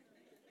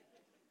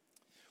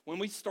 When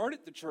we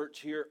started the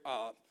church here,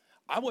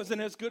 I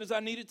wasn't as good as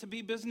I needed to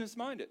be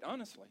business-minded,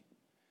 honestly.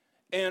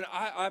 And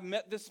I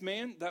met this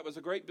man that was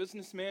a great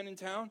businessman in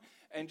town,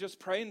 and just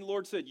praying, the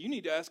Lord said, you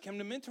need to ask him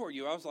to mentor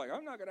you. I was like,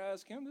 I'm not going to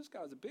ask him. This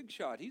guy's a big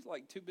shot. He's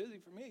like too busy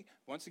for me.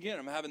 Once again,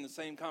 I'm having the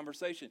same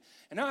conversation.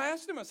 And I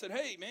asked him, I said,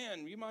 hey,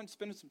 man, you mind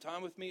spending some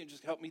time with me and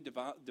just help me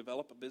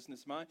develop a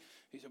business mind?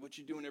 He said, what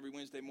you doing every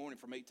Wednesday morning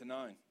from 8 to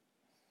 9?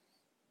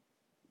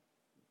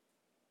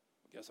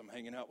 I guess I'm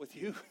hanging out with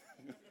you.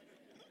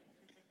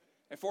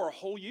 And for a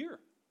whole year,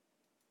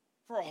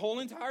 for a whole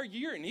entire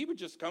year, and he would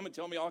just come and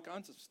tell me all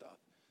kinds of stuff.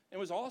 It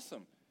was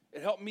awesome.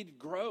 It helped me to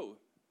grow.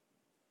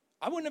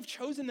 I wouldn't have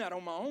chosen that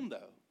on my own,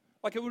 though.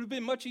 Like, it would have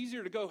been much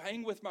easier to go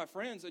hang with my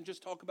friends and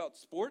just talk about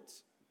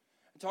sports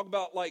and talk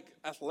about, like,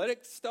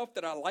 athletic stuff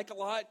that I like a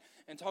lot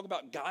and talk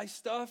about guy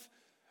stuff.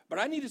 But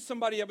I needed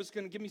somebody that was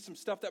going to give me some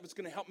stuff that was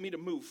going to help me to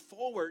move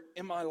forward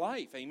in my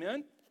life.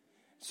 Amen?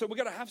 So we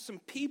got to have some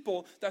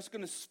people that's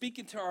going to speak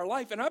into our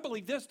life. And I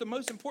believe this, the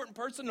most important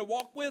person to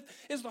walk with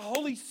is the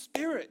Holy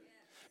Spirit.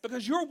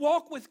 Because your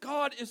walk with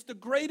God is the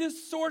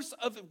greatest source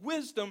of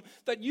wisdom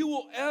that you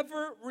will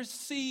ever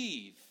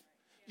receive.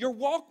 Your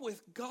walk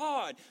with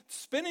God,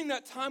 spending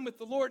that time with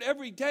the Lord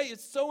every day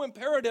is so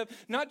imperative,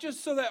 not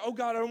just so that, oh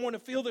God, I don't want to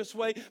feel this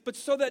way, but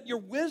so that your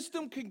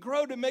wisdom can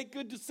grow to make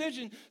good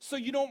decisions so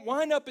you don't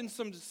wind up in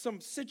some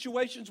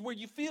situations where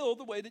you feel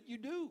the way that you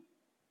do.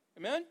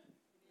 Amen?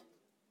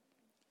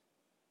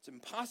 It's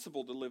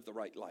impossible to live the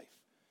right life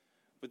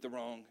with the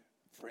wrong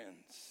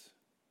friends.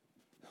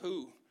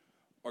 Who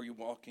are you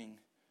walking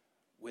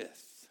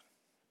with?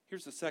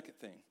 Here's the second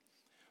thing.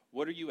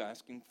 What are you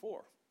asking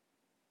for?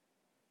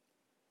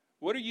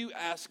 What are you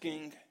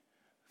asking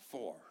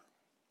for?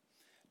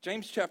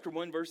 James chapter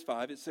 1, verse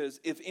 5, it says,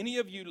 if any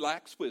of you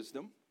lacks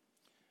wisdom,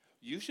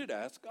 you should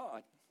ask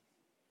God.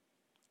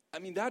 I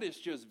mean, that is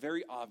just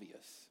very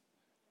obvious.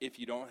 If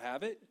you don't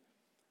have it,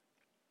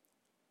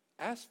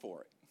 ask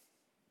for it.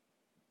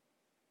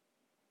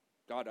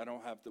 God, I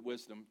don't have the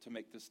wisdom to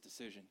make this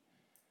decision.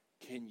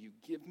 Can you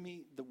give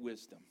me the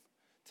wisdom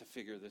to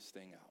figure this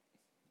thing out?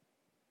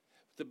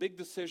 The big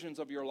decisions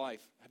of your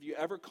life, have you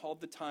ever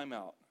called the time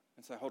out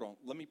and say, hold on,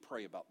 let me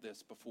pray about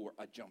this before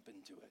I jump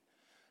into it?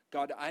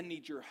 God, I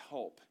need your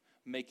help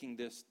making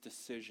this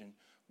decision.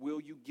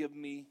 Will you give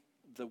me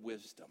the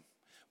wisdom?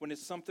 when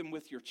it's something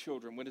with your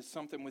children, when it's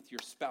something with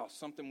your spouse,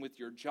 something with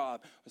your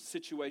job, a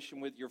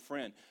situation with your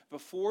friend,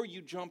 before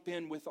you jump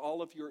in with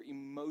all of your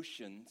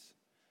emotions,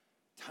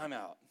 time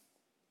out.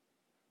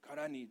 God,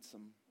 I need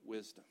some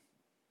wisdom.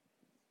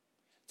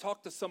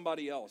 Talk to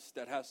somebody else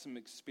that has some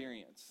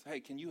experience.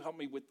 Hey, can you help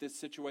me with this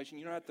situation?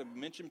 You don't have to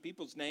mention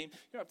people's name.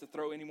 You don't have to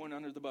throw anyone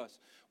under the bus.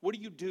 What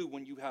do you do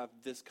when you have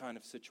this kind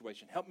of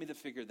situation? Help me to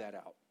figure that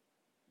out.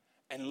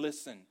 And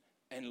listen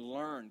and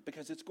learn,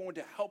 because it's going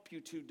to help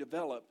you to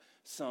develop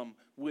some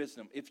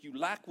wisdom. If you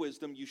lack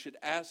wisdom, you should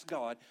ask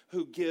God,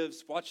 who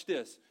gives, watch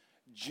this,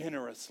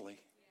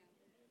 generously.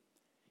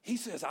 He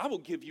says, I will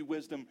give you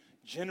wisdom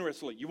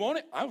generously. You want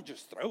it? I'll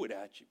just throw it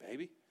at you,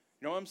 baby.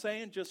 You know what I'm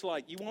saying? Just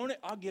like, you want it?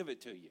 I'll give it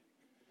to you.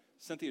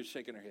 Cynthia's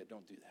shaking her head.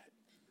 Don't do that.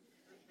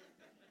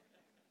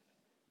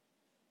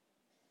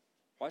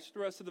 Watch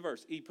the rest of the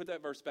verse. Put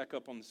that verse back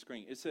up on the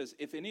screen. It says,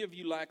 if any of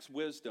you lacks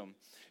wisdom,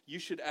 you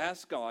should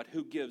ask God,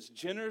 who gives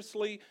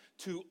generously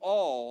to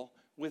all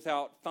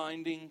without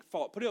finding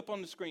fault. Put it up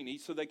on the screen, E,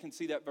 so they can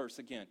see that verse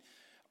again.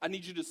 I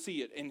need you to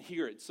see it and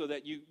hear it so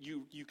that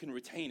you can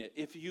retain it.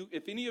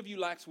 If any of you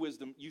lacks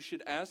wisdom, you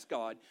should ask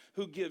God,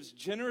 who gives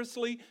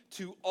generously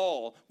to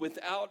all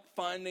without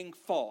finding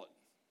fault.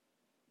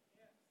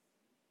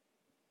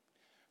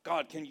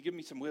 God, can you give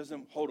me some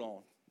wisdom? Hold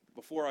on.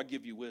 Before I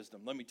give you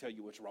wisdom, let me tell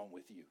you what's wrong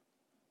with you.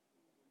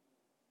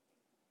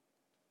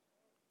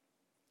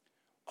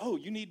 Oh,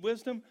 you need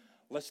wisdom?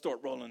 Let's start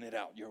rolling it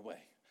out your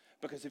way.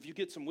 Because if you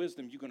get some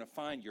wisdom, you're going to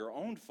find your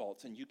own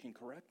faults and you can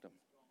correct them.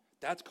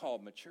 That's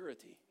called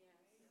maturity.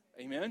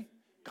 Amen?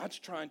 God's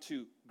trying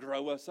to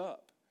grow us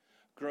up.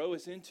 Grow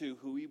us into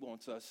who he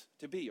wants us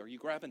to be. Are you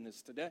grabbing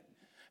this today?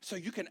 So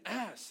you can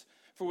ask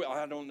for,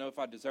 I don't know if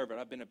I deserve it.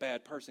 I've been a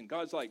bad person.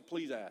 God's like,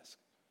 please ask.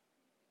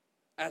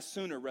 Ask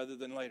sooner rather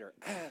than later.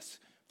 Ask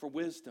for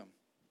wisdom.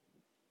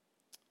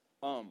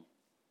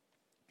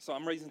 So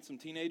I'm raising some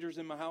teenagers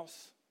in my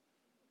house.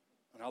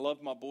 And I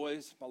love my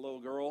boys. My little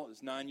girl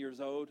is 9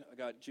 years old. I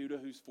got Judah,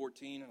 who's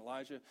 14, and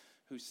Elijah,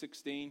 who's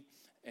 16.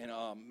 And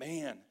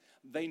man,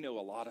 they know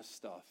a lot of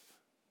stuff.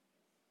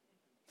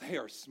 They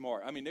are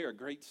smart. I mean, they are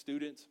great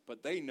students,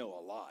 but they know a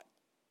lot.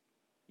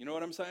 You know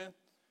what I'm saying?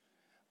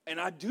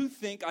 And I do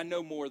think I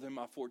know more than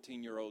my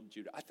 14-year-old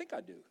Judah. I think I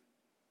do.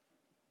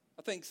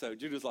 I think so.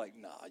 Judah's like,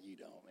 nah, you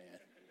don't, man.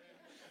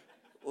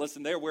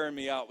 Listen, they're wearing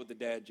me out with the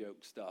dad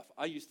joke stuff.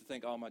 I used to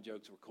think all my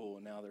jokes were cool,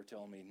 and now they're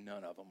telling me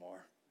none of them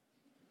are.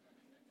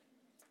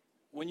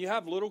 When you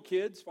have little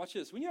kids, watch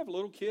this. When you have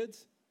little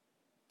kids,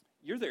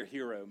 you're their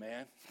hero,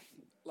 man.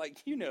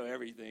 Like, you know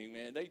everything,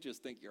 man. They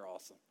just think you're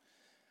awesome.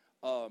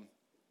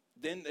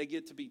 Then they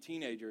get to be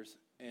teenagers,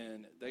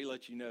 and they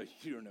let you know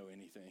you don't know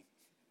anything.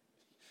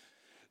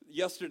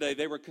 Yesterday,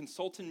 they were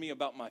consulting me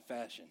about my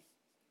fashion.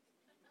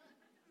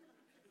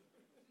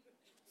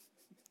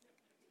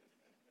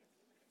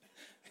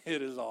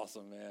 It is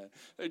awesome, man.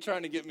 They're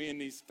trying to get me in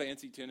these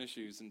fancy tennis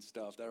shoes and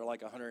stuff that are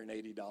like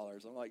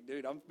 $180. I'm like,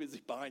 dude, I'm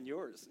busy buying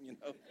yours, you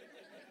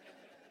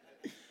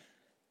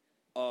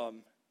know.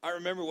 I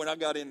remember when I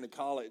got into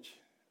college,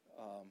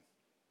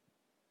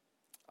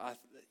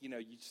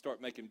 you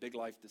start making big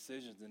life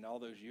decisions, and all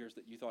those years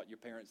that you thought your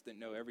parents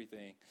didn't know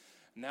everything,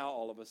 now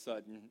all of a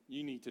sudden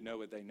you need to know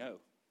what they know.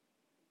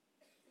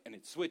 And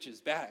it switches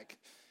back,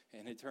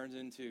 and it turns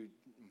into,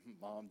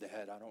 Mom,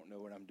 Dad, I don't know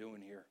what I'm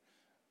doing here.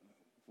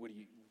 What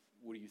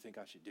do you think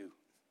I should do?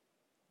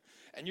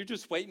 And you're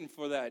just waiting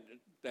for that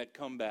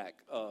comeback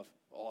of,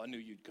 oh, I knew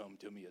you'd come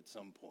to me at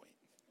some point.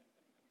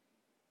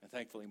 And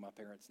thankfully, my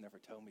parents never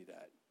told me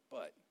that.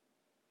 But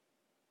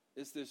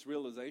it's this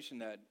realization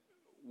that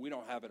we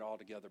don't have it all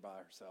together by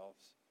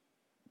ourselves,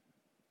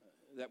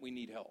 that we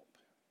need help.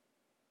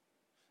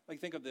 Like,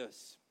 think of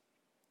this.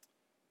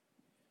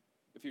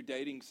 If you're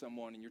dating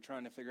someone and you're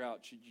trying to figure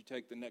out, should you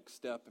take the next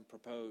step and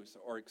propose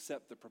or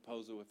accept the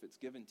proposal if it's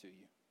given to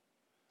you?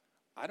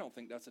 I don't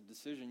think that's a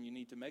decision you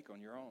need to make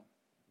on your own.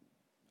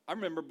 I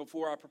remember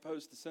before I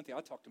proposed to Cynthia, I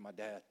talked to my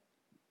dad.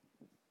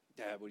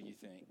 Dad, what do you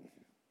think?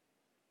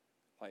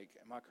 Like,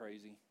 am I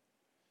crazy?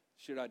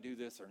 Should I do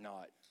this or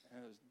not?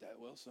 And I was, Dad,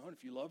 well, son,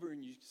 if you love her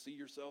and you see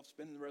yourself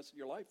spending the rest of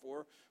your life for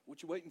her,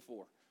 what you waiting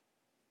for?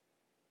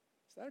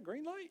 Is that a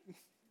green light?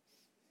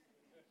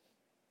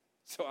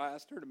 So I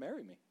asked her to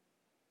marry me.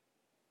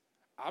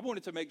 I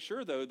wanted to make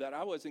sure, though, that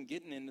I wasn't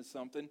getting into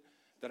something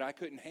that I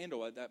couldn't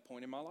handle at that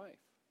point in my life.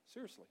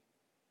 Seriously.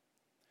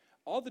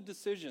 All the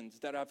decisions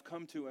that I've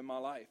come to in my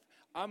life,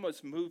 I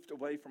almost moved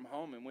away from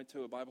home and went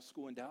to a Bible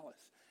school in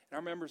Dallas. And I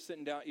remember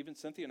sitting down, even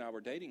Cynthia and I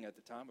were dating at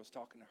the time. I was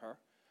talking to her.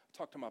 I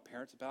talked to my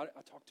parents about it.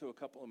 I talked to a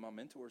couple of my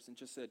mentors and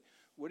just said,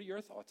 what are your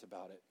thoughts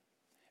about it?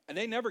 And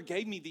they never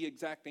gave me the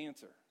exact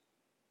answer.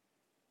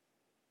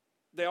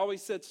 They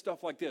always said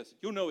stuff like this,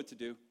 you'll know what to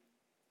do.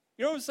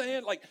 You know what I'm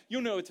saying? Like,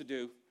 you'll know what to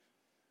do.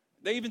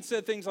 They even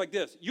said things like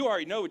this, you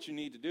already know what you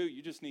need to do.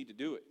 You just need to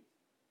do it.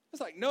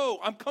 It's like, no,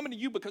 I'm coming to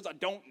you because I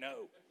don't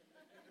know.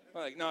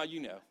 I'm like, no, you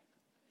know.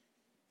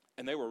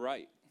 And they were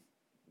right.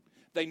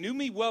 They knew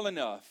me well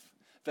enough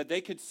that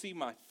they could see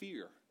my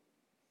fear.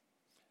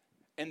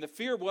 And the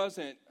fear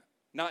wasn't,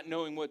 not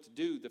knowing what to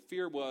do. The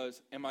fear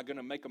was, am I going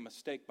to make a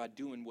mistake by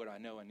doing what I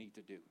know I need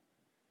to do?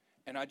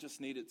 And I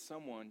just needed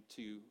someone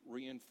to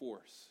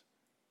reinforce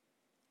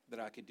that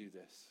I could do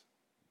this.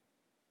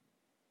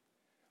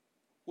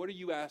 What are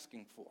you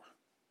asking for?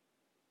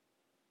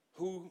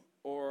 Who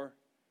are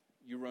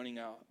you running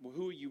out? Well,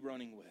 who are you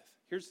running with?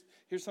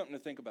 Here's something to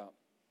think about.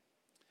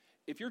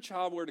 If your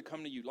child were to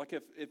come to you, like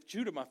if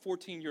Judah, my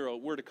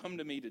 14-year-old, were to come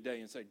to me today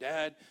and say,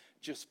 Dad,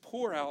 just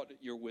pour out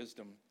your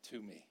wisdom to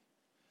me,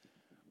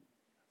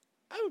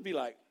 I would be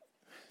like,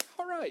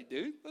 all right,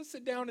 dude, let's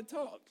sit down and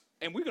talk.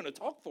 And we're going to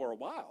talk for a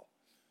while.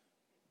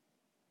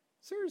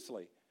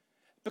 Seriously.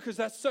 Because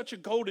that's such a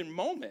golden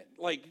moment.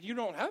 Like, you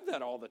don't have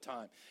that all the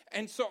time.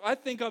 And so I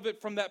think of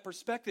it from that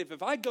perspective.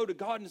 If I go to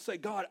God and say,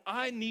 God,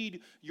 I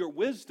need your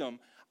wisdom,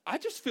 I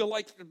just feel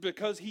like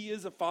because he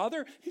is a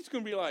father, he's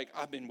going to be like,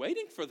 I've been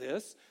waiting for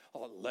this.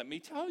 Oh, let me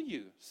tell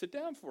you. Sit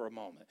down for a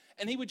moment.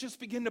 And he would just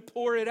begin to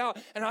pour it out.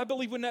 And I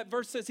believe when that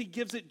verse says he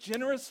gives it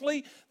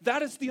generously,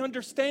 that is the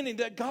understanding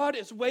that God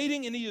is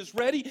waiting and he is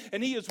ready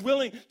and he is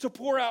willing to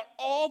pour out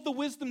all the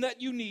wisdom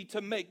that you need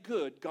to make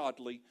good,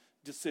 godly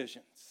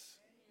decisions.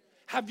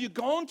 Have you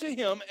gone to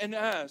him and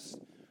asked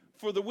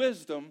for the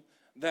wisdom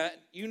that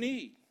you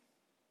need?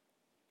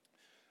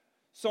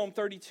 Psalm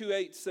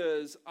 32:8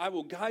 says, I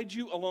will guide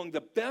you along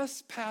the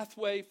best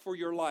pathway for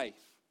your life.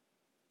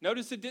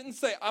 Notice it didn't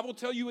say, I will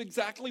tell you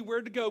exactly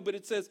where to go, but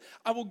it says,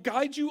 I will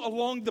guide you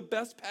along the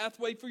best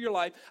pathway for your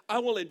life. I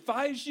will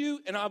advise you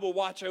and I will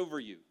watch over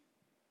you.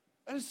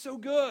 That is so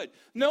good.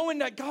 Knowing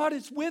that God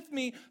is with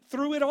me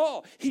through it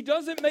all. He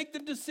doesn't make the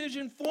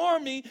decision for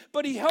me,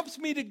 but he helps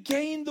me to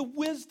gain the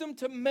wisdom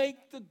to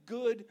make the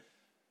good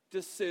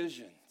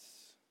decisions.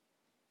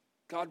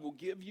 God will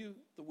give you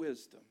the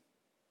wisdom.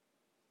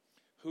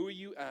 Who are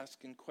you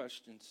asking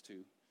questions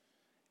to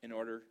in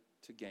order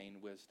to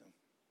gain wisdom?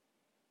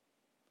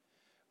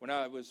 When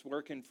I was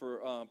working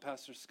for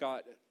Pastor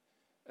Scott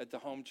at the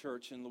home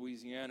church in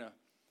Louisiana,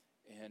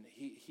 and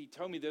he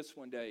told me this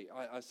one day.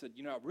 I said,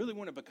 I really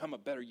want to become a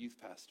better youth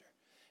pastor.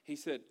 He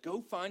said,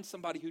 go find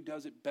somebody who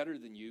does it better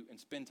than you and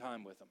spend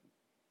time with them.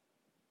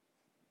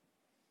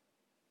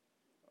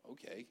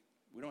 Okay,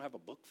 we don't have a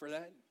book for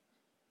that?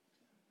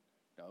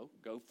 No,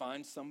 go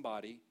find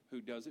somebody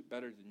who does it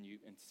better than you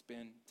and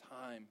spend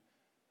time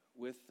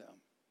with them.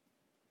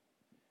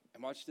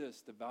 And watch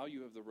this, the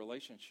value of the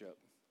relationship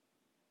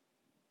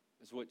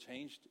is what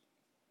changed it.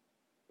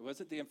 It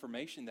wasn't the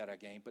information that I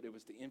gained, but it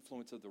was the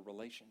influence of the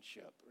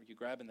relationship. Are you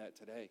grabbing that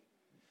today?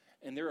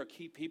 And there are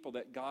key people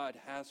that God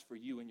has for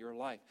you in your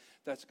life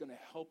that's going to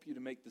help you to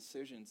make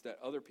decisions that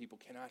other people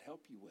cannot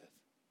help you with.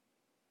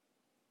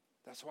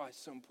 That's why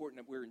it's so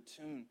important that we're in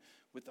tune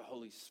with the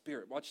Holy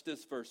Spirit. Watch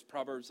this verse,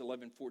 Proverbs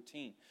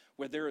 11:14.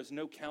 Where there is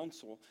no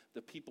counsel,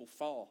 the people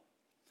fall.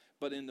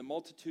 But in the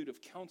multitude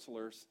of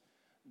counselors,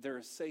 there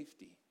is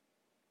safety.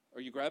 Are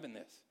you grabbing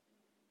this?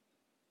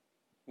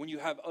 When you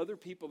have other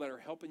people that are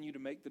helping you to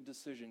make the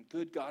decision,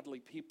 good, godly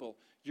people,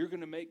 you're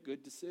going to make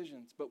good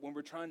decisions. But when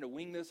we're trying to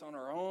wing this on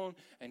our own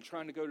and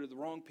trying to go to the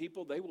wrong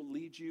people, they will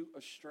lead you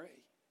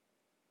astray.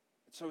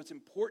 So it's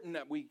important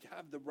that we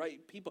have the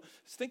right people.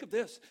 Think of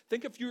this.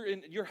 Think if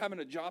you're having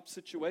a job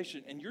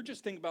situation and you're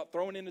just thinking about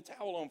throwing in the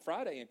towel on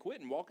Friday and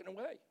quitting, walking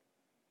away.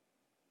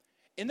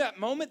 In that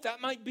moment,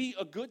 that might be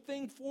a good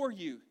thing for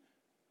you.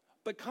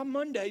 But come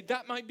Monday,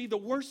 that might be the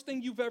worst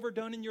thing you've ever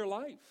done in your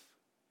life.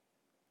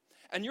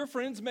 And your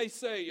friends may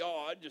say,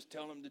 I'd just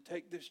tell them to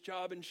take this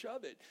job and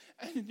shove it.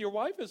 And your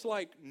wife is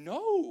like,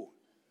 no.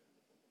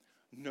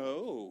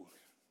 The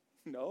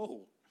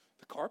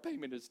car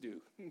payment is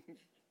due.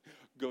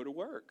 Go to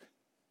work.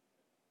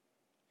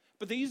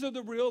 But these are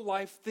the real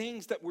life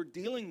things that we're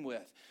dealing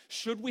with.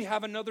 Should we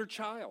have another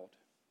child?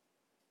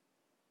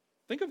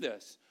 Think of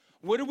this.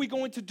 What are we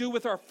going to do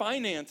with our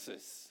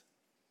finances?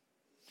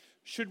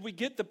 Should we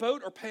get the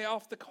boat or pay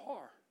off the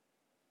car?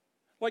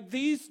 Like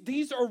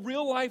these are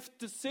real life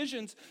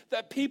decisions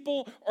that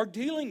people are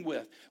dealing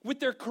with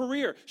their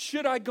career.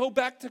 Should I go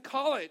back to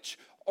college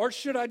or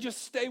should I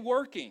just stay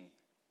working?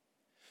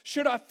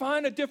 Should I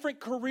find a different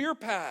career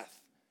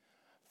path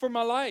for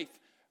my life?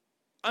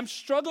 I'm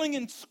struggling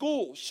in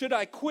school. Should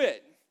I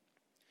quit?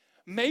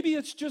 Maybe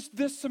it's just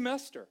this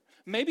semester.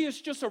 Maybe it's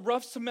just a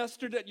rough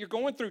semester that you're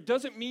going through.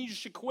 Doesn't mean you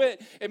should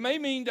quit. It may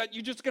mean that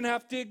you're just going to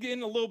have to dig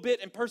in a little bit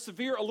and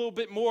persevere a little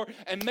bit more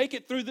and make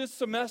it through this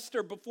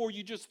semester before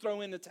you just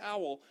throw in the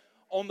towel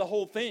on the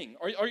whole thing.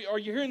 Are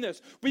you hearing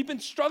this? We've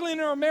been struggling in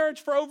our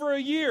marriage for over a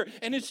year,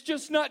 and it's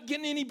just not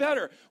getting any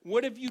better.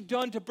 What have you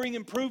done to bring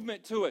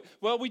improvement to it?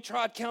 Well, we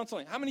tried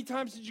counseling. How many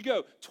times did you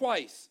go?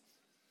 Twice.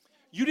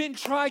 You didn't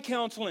try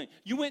counseling.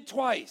 You went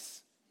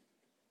twice.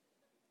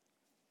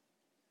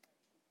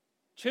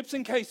 Chips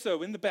and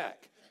queso in the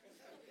back.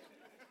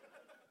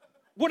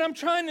 What I'm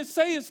trying to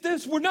say is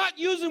this. We're not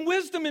using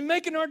wisdom in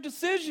making our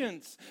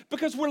decisions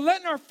because we're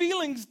letting our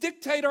feelings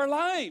dictate our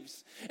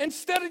lives.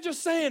 Instead of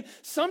just saying,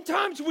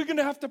 sometimes we're going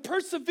to have to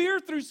persevere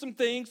through some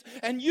things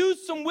and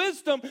use some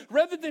wisdom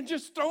rather than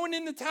just throwing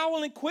in the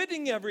towel and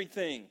quitting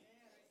everything.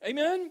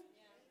 Amen?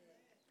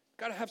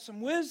 Got to have some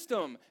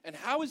wisdom. And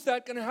how is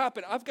that going to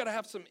happen? I've got to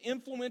have some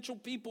influential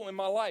people in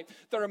my life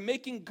that are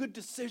making good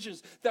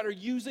decisions, that are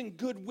using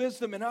good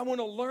wisdom, and I want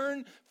to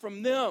learn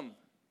from them.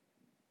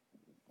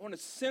 I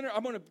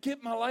want to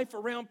get my life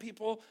around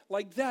people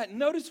like that.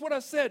 Notice what I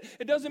said.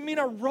 It doesn't mean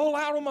I roll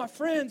out on my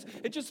friends.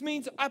 It just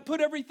means I put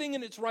everything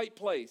in its right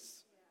place.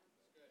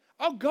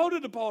 I'll go to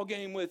the ball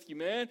game with you,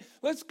 man.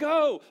 Let's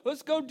go.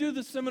 Let's go do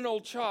the Seminole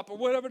chop or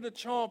whatever, the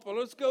chomp, or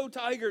let's go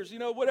Tigers,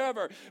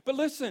 whatever. But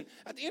listen,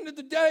 at the end of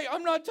the day,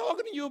 I'm not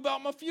talking to you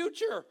about my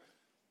future.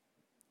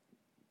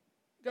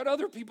 Got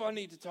other people I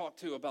need to talk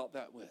to about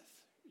that with.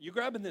 You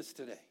grabbing this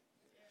today?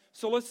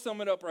 So let's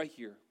sum it up right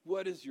here.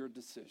 What is your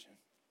decision?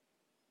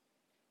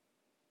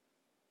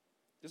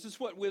 This is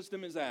what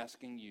wisdom is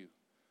asking you.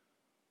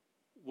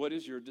 What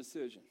is your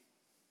decision?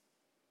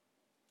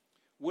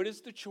 What is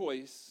the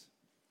choice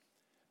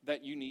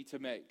that you need to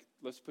make?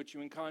 Let's put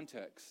you in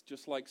context.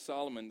 Just like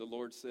Solomon, the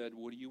Lord said,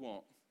 what do you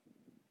want?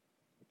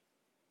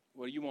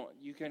 What do you want?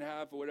 You can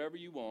have whatever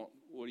you want.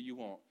 What do you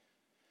want?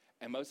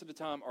 And most of the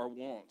time, our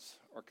wants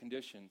are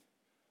conditioned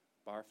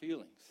by our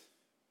feelings,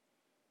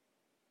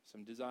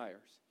 some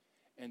desires.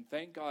 And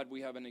thank God we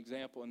have an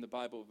example in the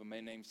Bible of a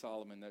man named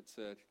Solomon that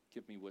said,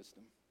 give me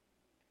wisdom.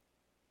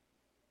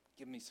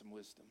 Give me some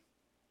wisdom.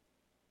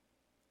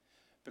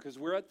 Because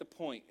we're at the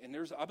point, and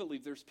I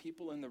believe there's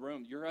people in the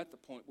room, you're at the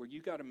point where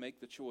you got to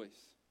make the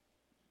choice.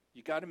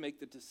 You got to make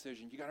the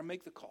decision. You got to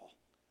make the call.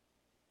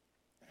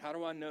 How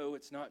do I know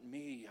it's not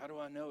me? How do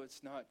I know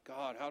it's not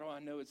God? How do I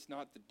know it's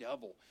not the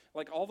devil?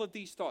 Like all of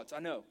these thoughts, I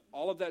know,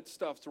 all of that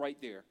stuff's right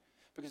there.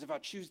 Because if I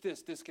choose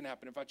this, this can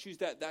happen. If I choose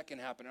that, that can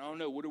happen. I don't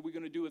know, what are we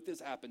going to do if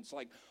this happens?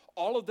 Like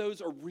all of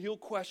those are real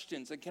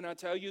questions. And can I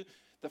tell you,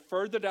 the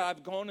further that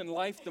I've gone in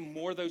life, the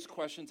more those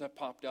questions have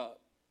popped up.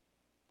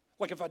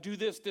 Like if I do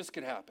this, this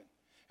could happen.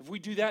 If we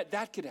do that,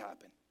 that could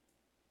happen.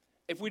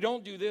 If we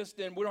don't do this,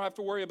 then we don't have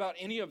to worry about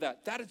any of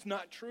that. That is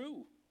not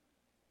true.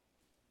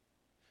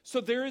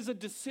 So there is a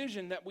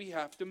decision that we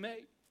have to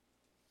make.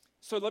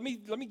 So let me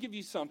give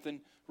you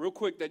something real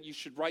quick that you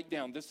should write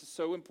down. This is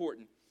so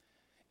important.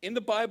 In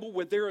the Bible,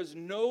 where there is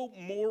no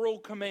moral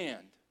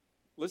command,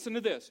 listen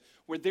to this,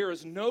 where there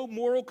is no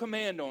moral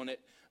command on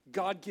it,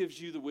 God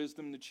gives you the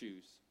wisdom to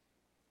choose.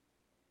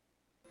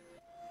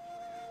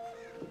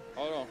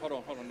 Hold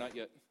on, not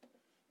yet.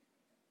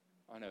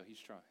 I know, he's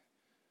trying.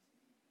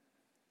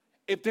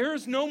 If there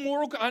is no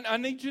moral, I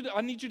need you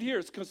to hear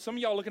this, because some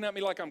of y'all looking at me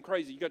like I'm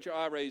crazy. You got your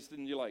eye raised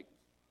and you're like,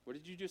 what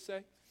did you just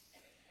say?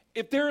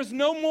 If there is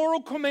no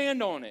moral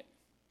command on it,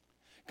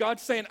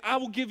 God's saying, I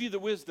will give you the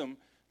wisdom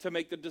to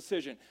make the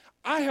decision.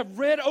 I have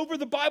read over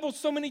the Bible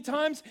so many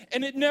times,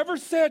 and it never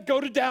said,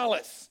 go to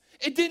Dallas.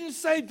 It didn't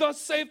say, thus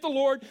saith the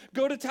Lord,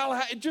 go to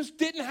Tallahassee. It just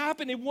didn't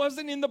happen. It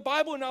wasn't in the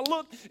Bible. And I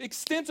looked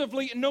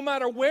extensively, and no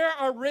matter where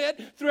I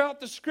read throughout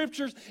the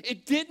scriptures,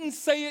 it didn't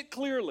say it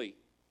clearly.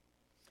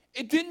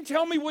 It didn't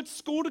tell me what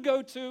school to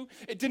go to.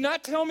 It did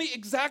not tell me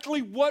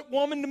exactly what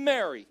woman to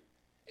marry.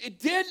 It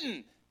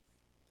didn't.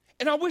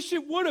 And I wish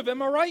it would have.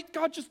 Am I right?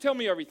 God, just tell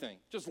me everything.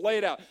 Just lay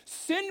it out.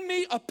 Send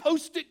me a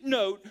Post-it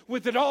note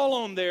with it all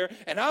on there,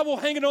 and I will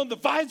hang it on the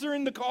visor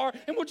in the car,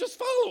 and we'll just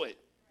follow it.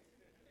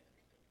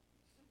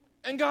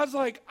 And God's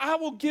like, I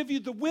will give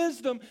you the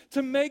wisdom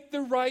to make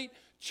the right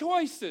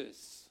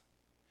choices.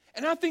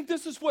 And I think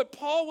this is what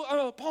Paul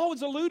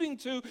was alluding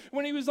to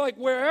when he was like,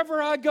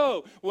 wherever I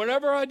go,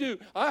 whatever I do,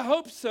 I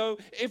hope so.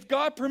 If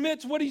God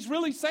permits, what he's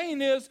really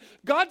saying is,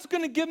 God's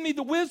going to give me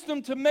the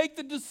wisdom to make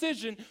the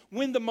decision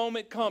when the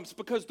moment comes,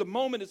 because the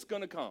moment is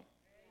going to come.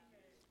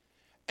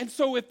 And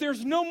so if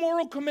there's no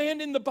moral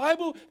command in the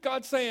Bible,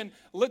 God's saying,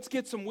 let's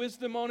get some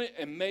wisdom on it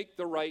and make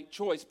the right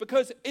choice.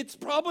 Because it's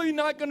probably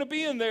not going to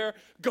be in there,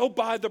 go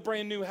buy the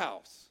brand new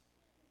house.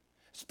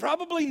 It's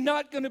probably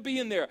not going to be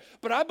in there.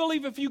 But I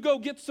believe if you go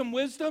get some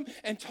wisdom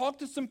and talk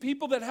to some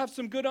people that have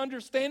some good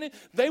understanding,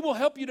 they will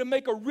help you to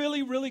make a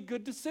really, really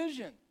good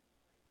decision.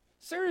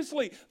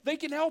 Seriously, they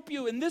can help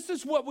you. And this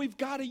is what we've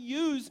got to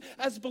use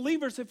as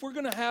believers if we're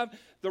going to have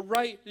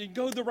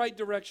go the right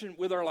direction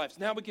with our lives.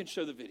 Now we can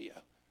show the video.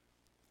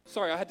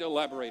 Sorry, I had to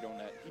elaborate on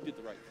that. He did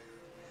the right thing.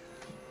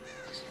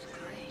 This is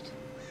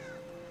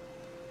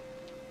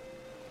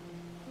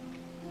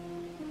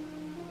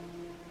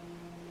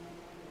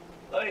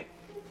great. Hey.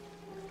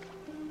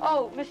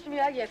 Oh, Mr.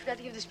 Miyagi, I forgot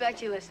to give this back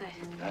to you last night.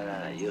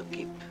 No, you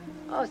keep.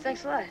 Oh,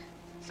 thanks a lot.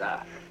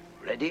 Sir,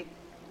 ready?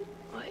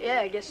 Well,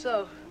 yeah, I guess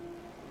so.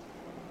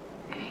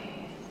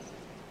 And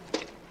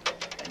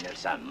your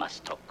son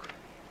must talk.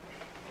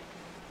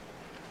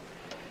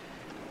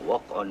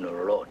 Walk on the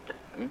road.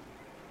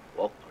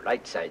 Walk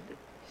right side,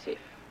 safe.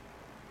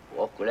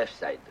 Walk left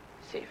side,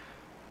 safe.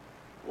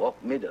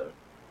 Walk middle,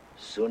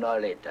 sooner or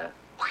later,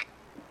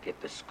 get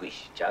the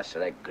squish, just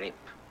like grape.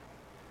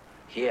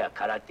 Here,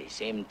 karate,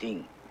 same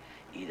thing.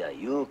 Either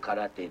you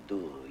karate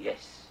do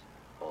yes,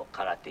 or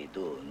karate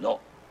do no.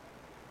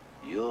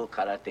 You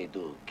karate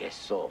do guess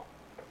so,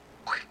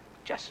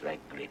 just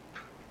like grape.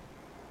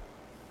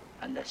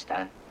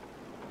 Understand?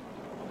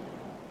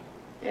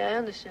 Yeah, I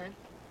understand.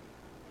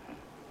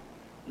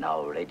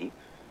 Now ready?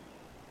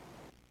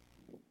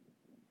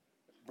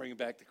 Bring it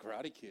back to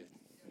Karate Kid.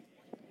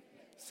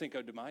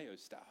 Cinco de Mayo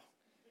style.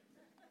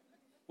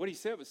 What he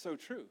said was so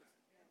true.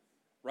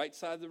 Right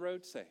side of the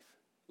road, safe.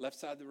 Left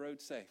side of the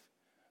road, safe.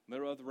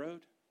 Middle of the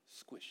road,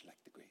 squish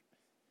like the grape.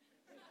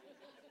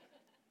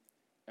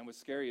 And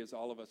what's scary is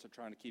all of us are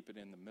trying to keep it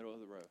in the middle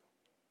of the road.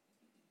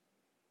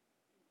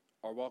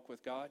 Our walk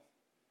with God,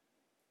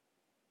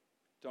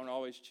 don't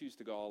always choose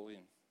to go all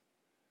in.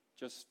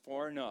 Just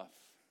far enough.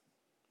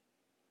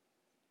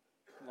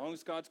 As long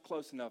as God's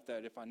close enough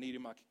that if I need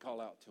him, I can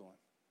call out to him.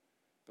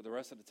 But the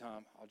rest of the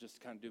time, I'll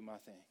just kind of do my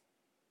thing.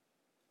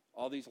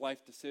 All these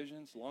life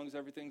decisions, as long as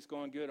everything's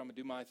going good, I'm going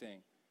to do my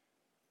thing.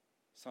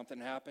 Something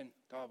happened,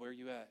 God, where are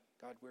you at?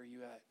 God, where are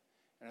you at?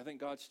 And I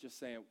think God's just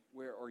saying,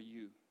 where are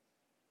you?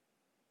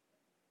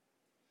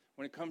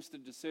 When it comes to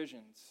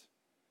decisions,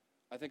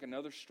 I think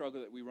another struggle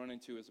that we run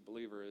into as a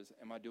believer is,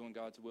 am I doing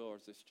God's will or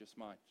is this just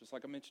mine? Just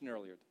like I mentioned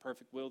earlier, the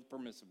perfect will, the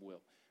permissive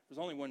will. There's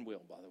only one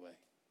will, by the way.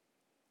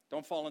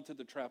 Don't fall into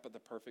the trap of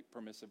the perfect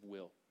permissive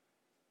will.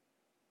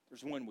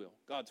 There's one will,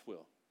 God's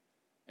will.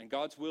 And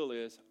God's will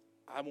is,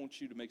 I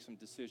want you to make some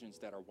decisions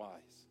that are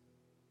wise.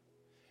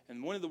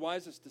 And one of the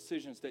wisest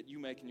decisions that you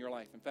make in your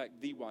life, in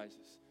fact, the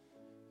wisest,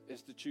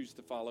 is to choose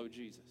to follow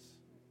Jesus.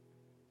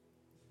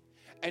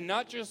 And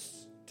not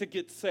just to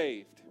get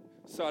saved,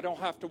 so I don't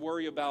have to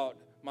worry about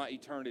my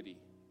eternity.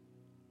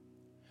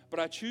 But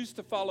I choose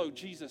to follow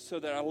Jesus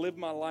so that I live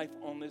my life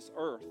on this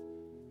earth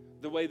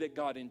the way that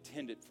God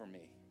intended for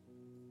me.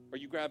 Are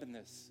you grabbing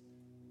this?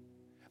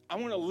 I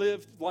want to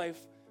live life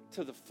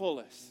to the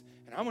fullest.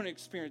 And I want to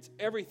experience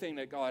everything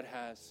that God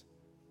has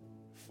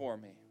for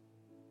me.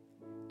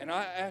 And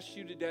I ask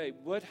you today,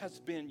 what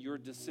has been your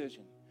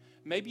decision?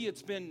 Maybe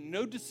it's been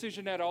no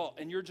decision at all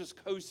and you're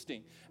just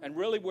coasting. And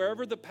really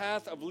wherever the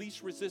path of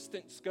least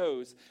resistance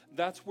goes,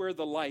 that's where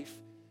the life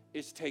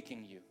is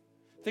taking you.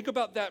 Think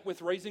about that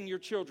with raising your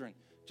children.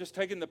 Just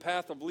taking the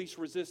path of least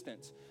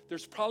resistance.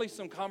 There's probably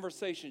some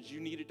conversations you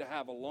needed to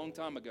have a long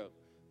time ago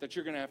that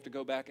you're going to have to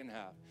go back and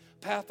have.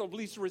 Path of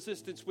least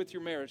resistance with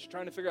your marriage.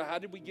 Trying to figure out how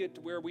did we get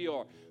to where we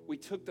are. We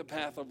took the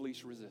path of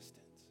least resistance.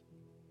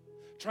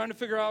 Trying to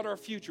figure out our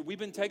future. We've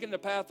been taking the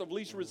path of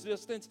least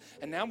resistance,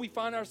 and now we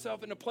find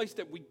ourselves in a place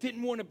that we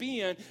didn't want to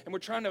be in, and we're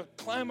trying to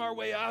climb our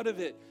way out of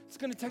it. It's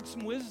going to take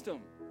some wisdom.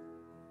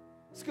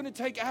 It's going to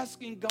take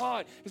asking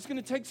God. It's going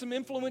to take some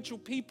influential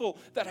people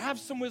that have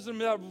some wisdom,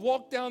 that have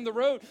walked down the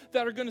road,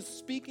 that are going to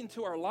speak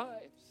into our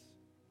lives.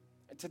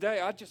 And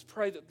today, I just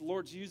pray that the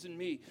Lord's using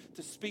me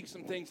to speak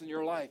some things in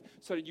your life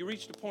so that you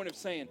reach the point of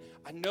saying,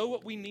 I know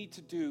what we need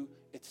to do.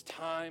 It's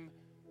time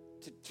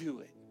to do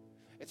it.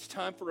 It's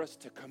time for us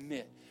to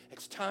commit.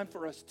 It's time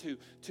for us to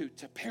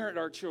parent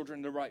our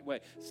children the right way.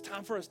 It's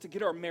time for us to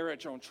get our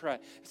marriage on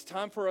track. It's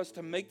time for us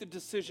to make the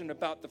decision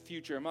about the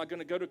future. Am I going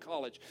to go to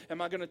college?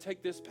 Am I going to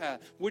take this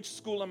path? Which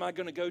school am I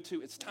going to go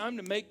to? It's time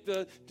to make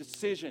the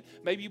decision.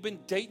 Maybe you've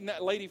been dating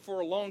that lady for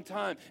a long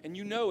time and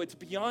you know it's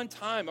beyond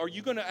time. Are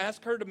you going to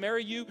ask her to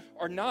marry you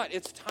or not?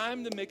 It's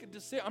time to make a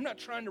decision. I'm not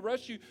trying to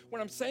rush you.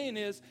 What I'm saying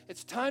is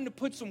it's time to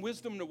put some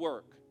wisdom to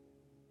work.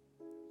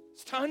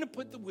 It's time to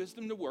put the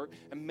wisdom to work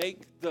and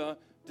make the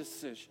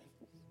decision.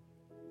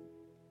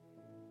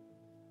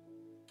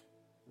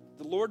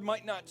 The Lord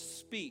might not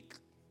speak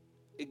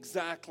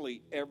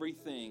exactly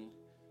everything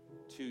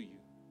to you,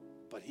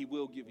 but He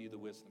will give you the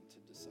wisdom to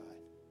decide.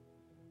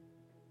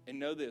 And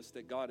know this,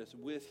 that God is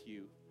with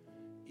you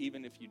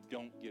even if you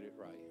don't get it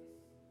right.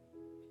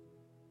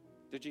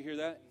 Did you hear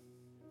that?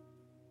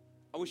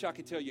 I wish I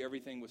could tell you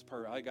everything was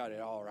perfect. I got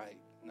it all right.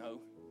 No.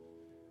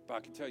 But I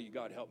can tell you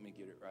God helped me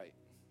get it right.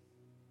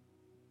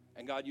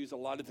 And God used a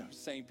lot of those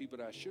same people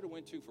that I should have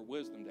went to for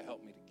wisdom to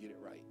help me to get it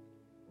right.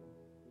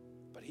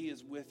 But He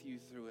is with you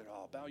through it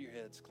all. Bow your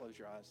heads, close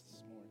your eyes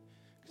this morning.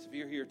 Because if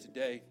you're here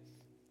today,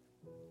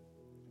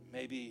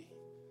 maybe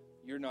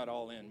you're not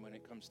all in when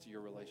it comes to your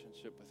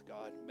relationship with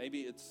God.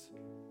 Maybe it's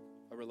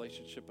a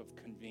relationship of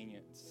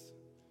convenience.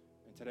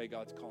 And today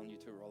God's calling you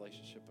to a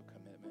relationship of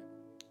commitment.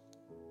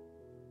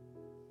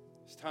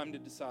 It's time to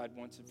decide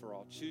once and for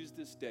all. Choose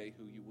this day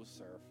who you will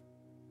serve.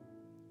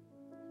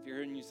 If you're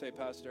here and you say,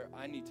 Pastor,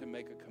 I need to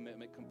make a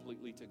commitment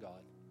completely to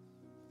God.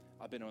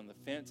 I've been on the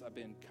fence. I've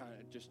been kind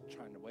of just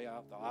trying to weigh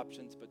out the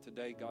options. But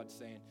today, God's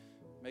saying,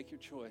 make your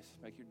choice.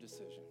 Make your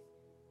decision.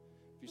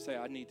 If you say,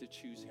 I need to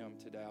choose Him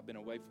today. I've been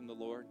away from the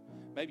Lord.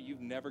 Maybe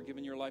you've never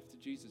given your life to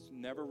Jesus,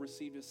 never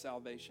received His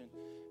salvation.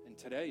 And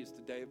today is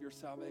the day of your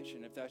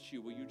salvation. If that's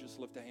you, will you just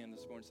lift a hand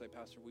this morning and say,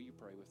 Pastor, will you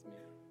pray with me?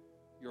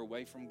 You're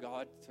away from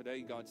God.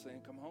 Today, God's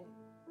saying, come home.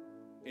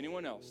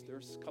 Anyone else?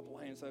 There's a couple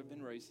hands that have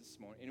been raised this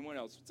morning. Anyone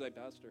else would say,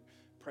 Pastor,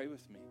 pray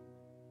with me.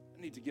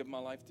 I need to give my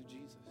life to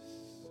Jesus.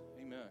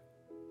 Amen.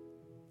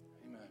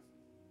 Amen.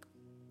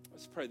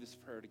 Let's pray this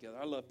prayer together.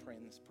 I love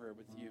praying this prayer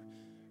with you.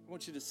 I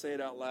want you to say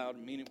it out loud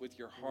and mean it with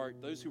your heart.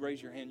 Those who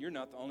raise your hand, you're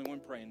not the only one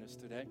praying this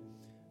today.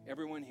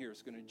 Everyone here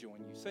is going to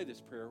join you. Say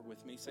this prayer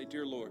with me. Say,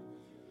 Dear Lord,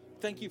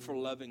 thank you for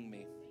loving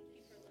me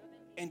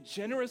and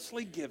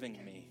generously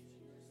giving me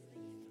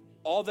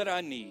all that I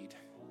need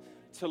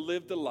to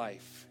live the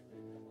life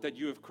that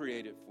you have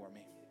created for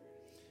me.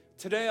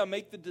 Today I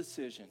make the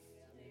decision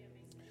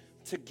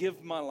to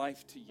give my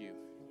life to you.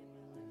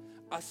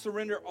 I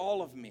surrender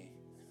all of me,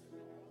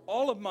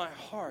 all of my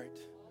heart,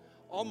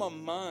 all my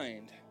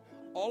mind,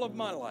 all of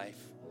my life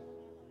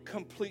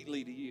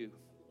completely to you.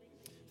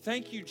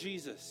 Thank you,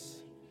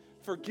 Jesus,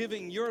 for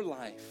giving your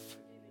life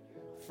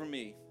for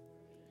me,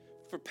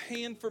 for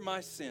paying for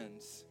my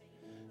sins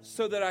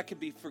so that I could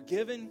be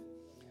forgiven,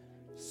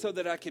 so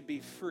that I could be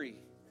free.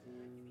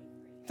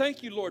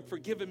 Thank you, Lord, for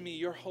giving me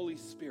your Holy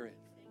Spirit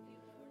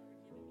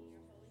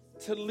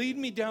to lead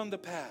me down the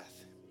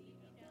path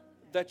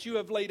that you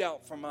have laid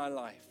out for my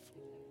life.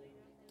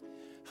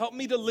 Help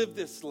me to live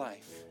this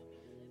life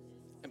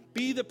and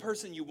be the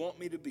person you want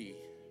me to be.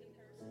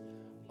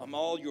 I'm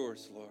all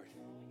yours, Lord,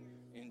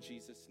 in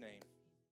Jesus' name.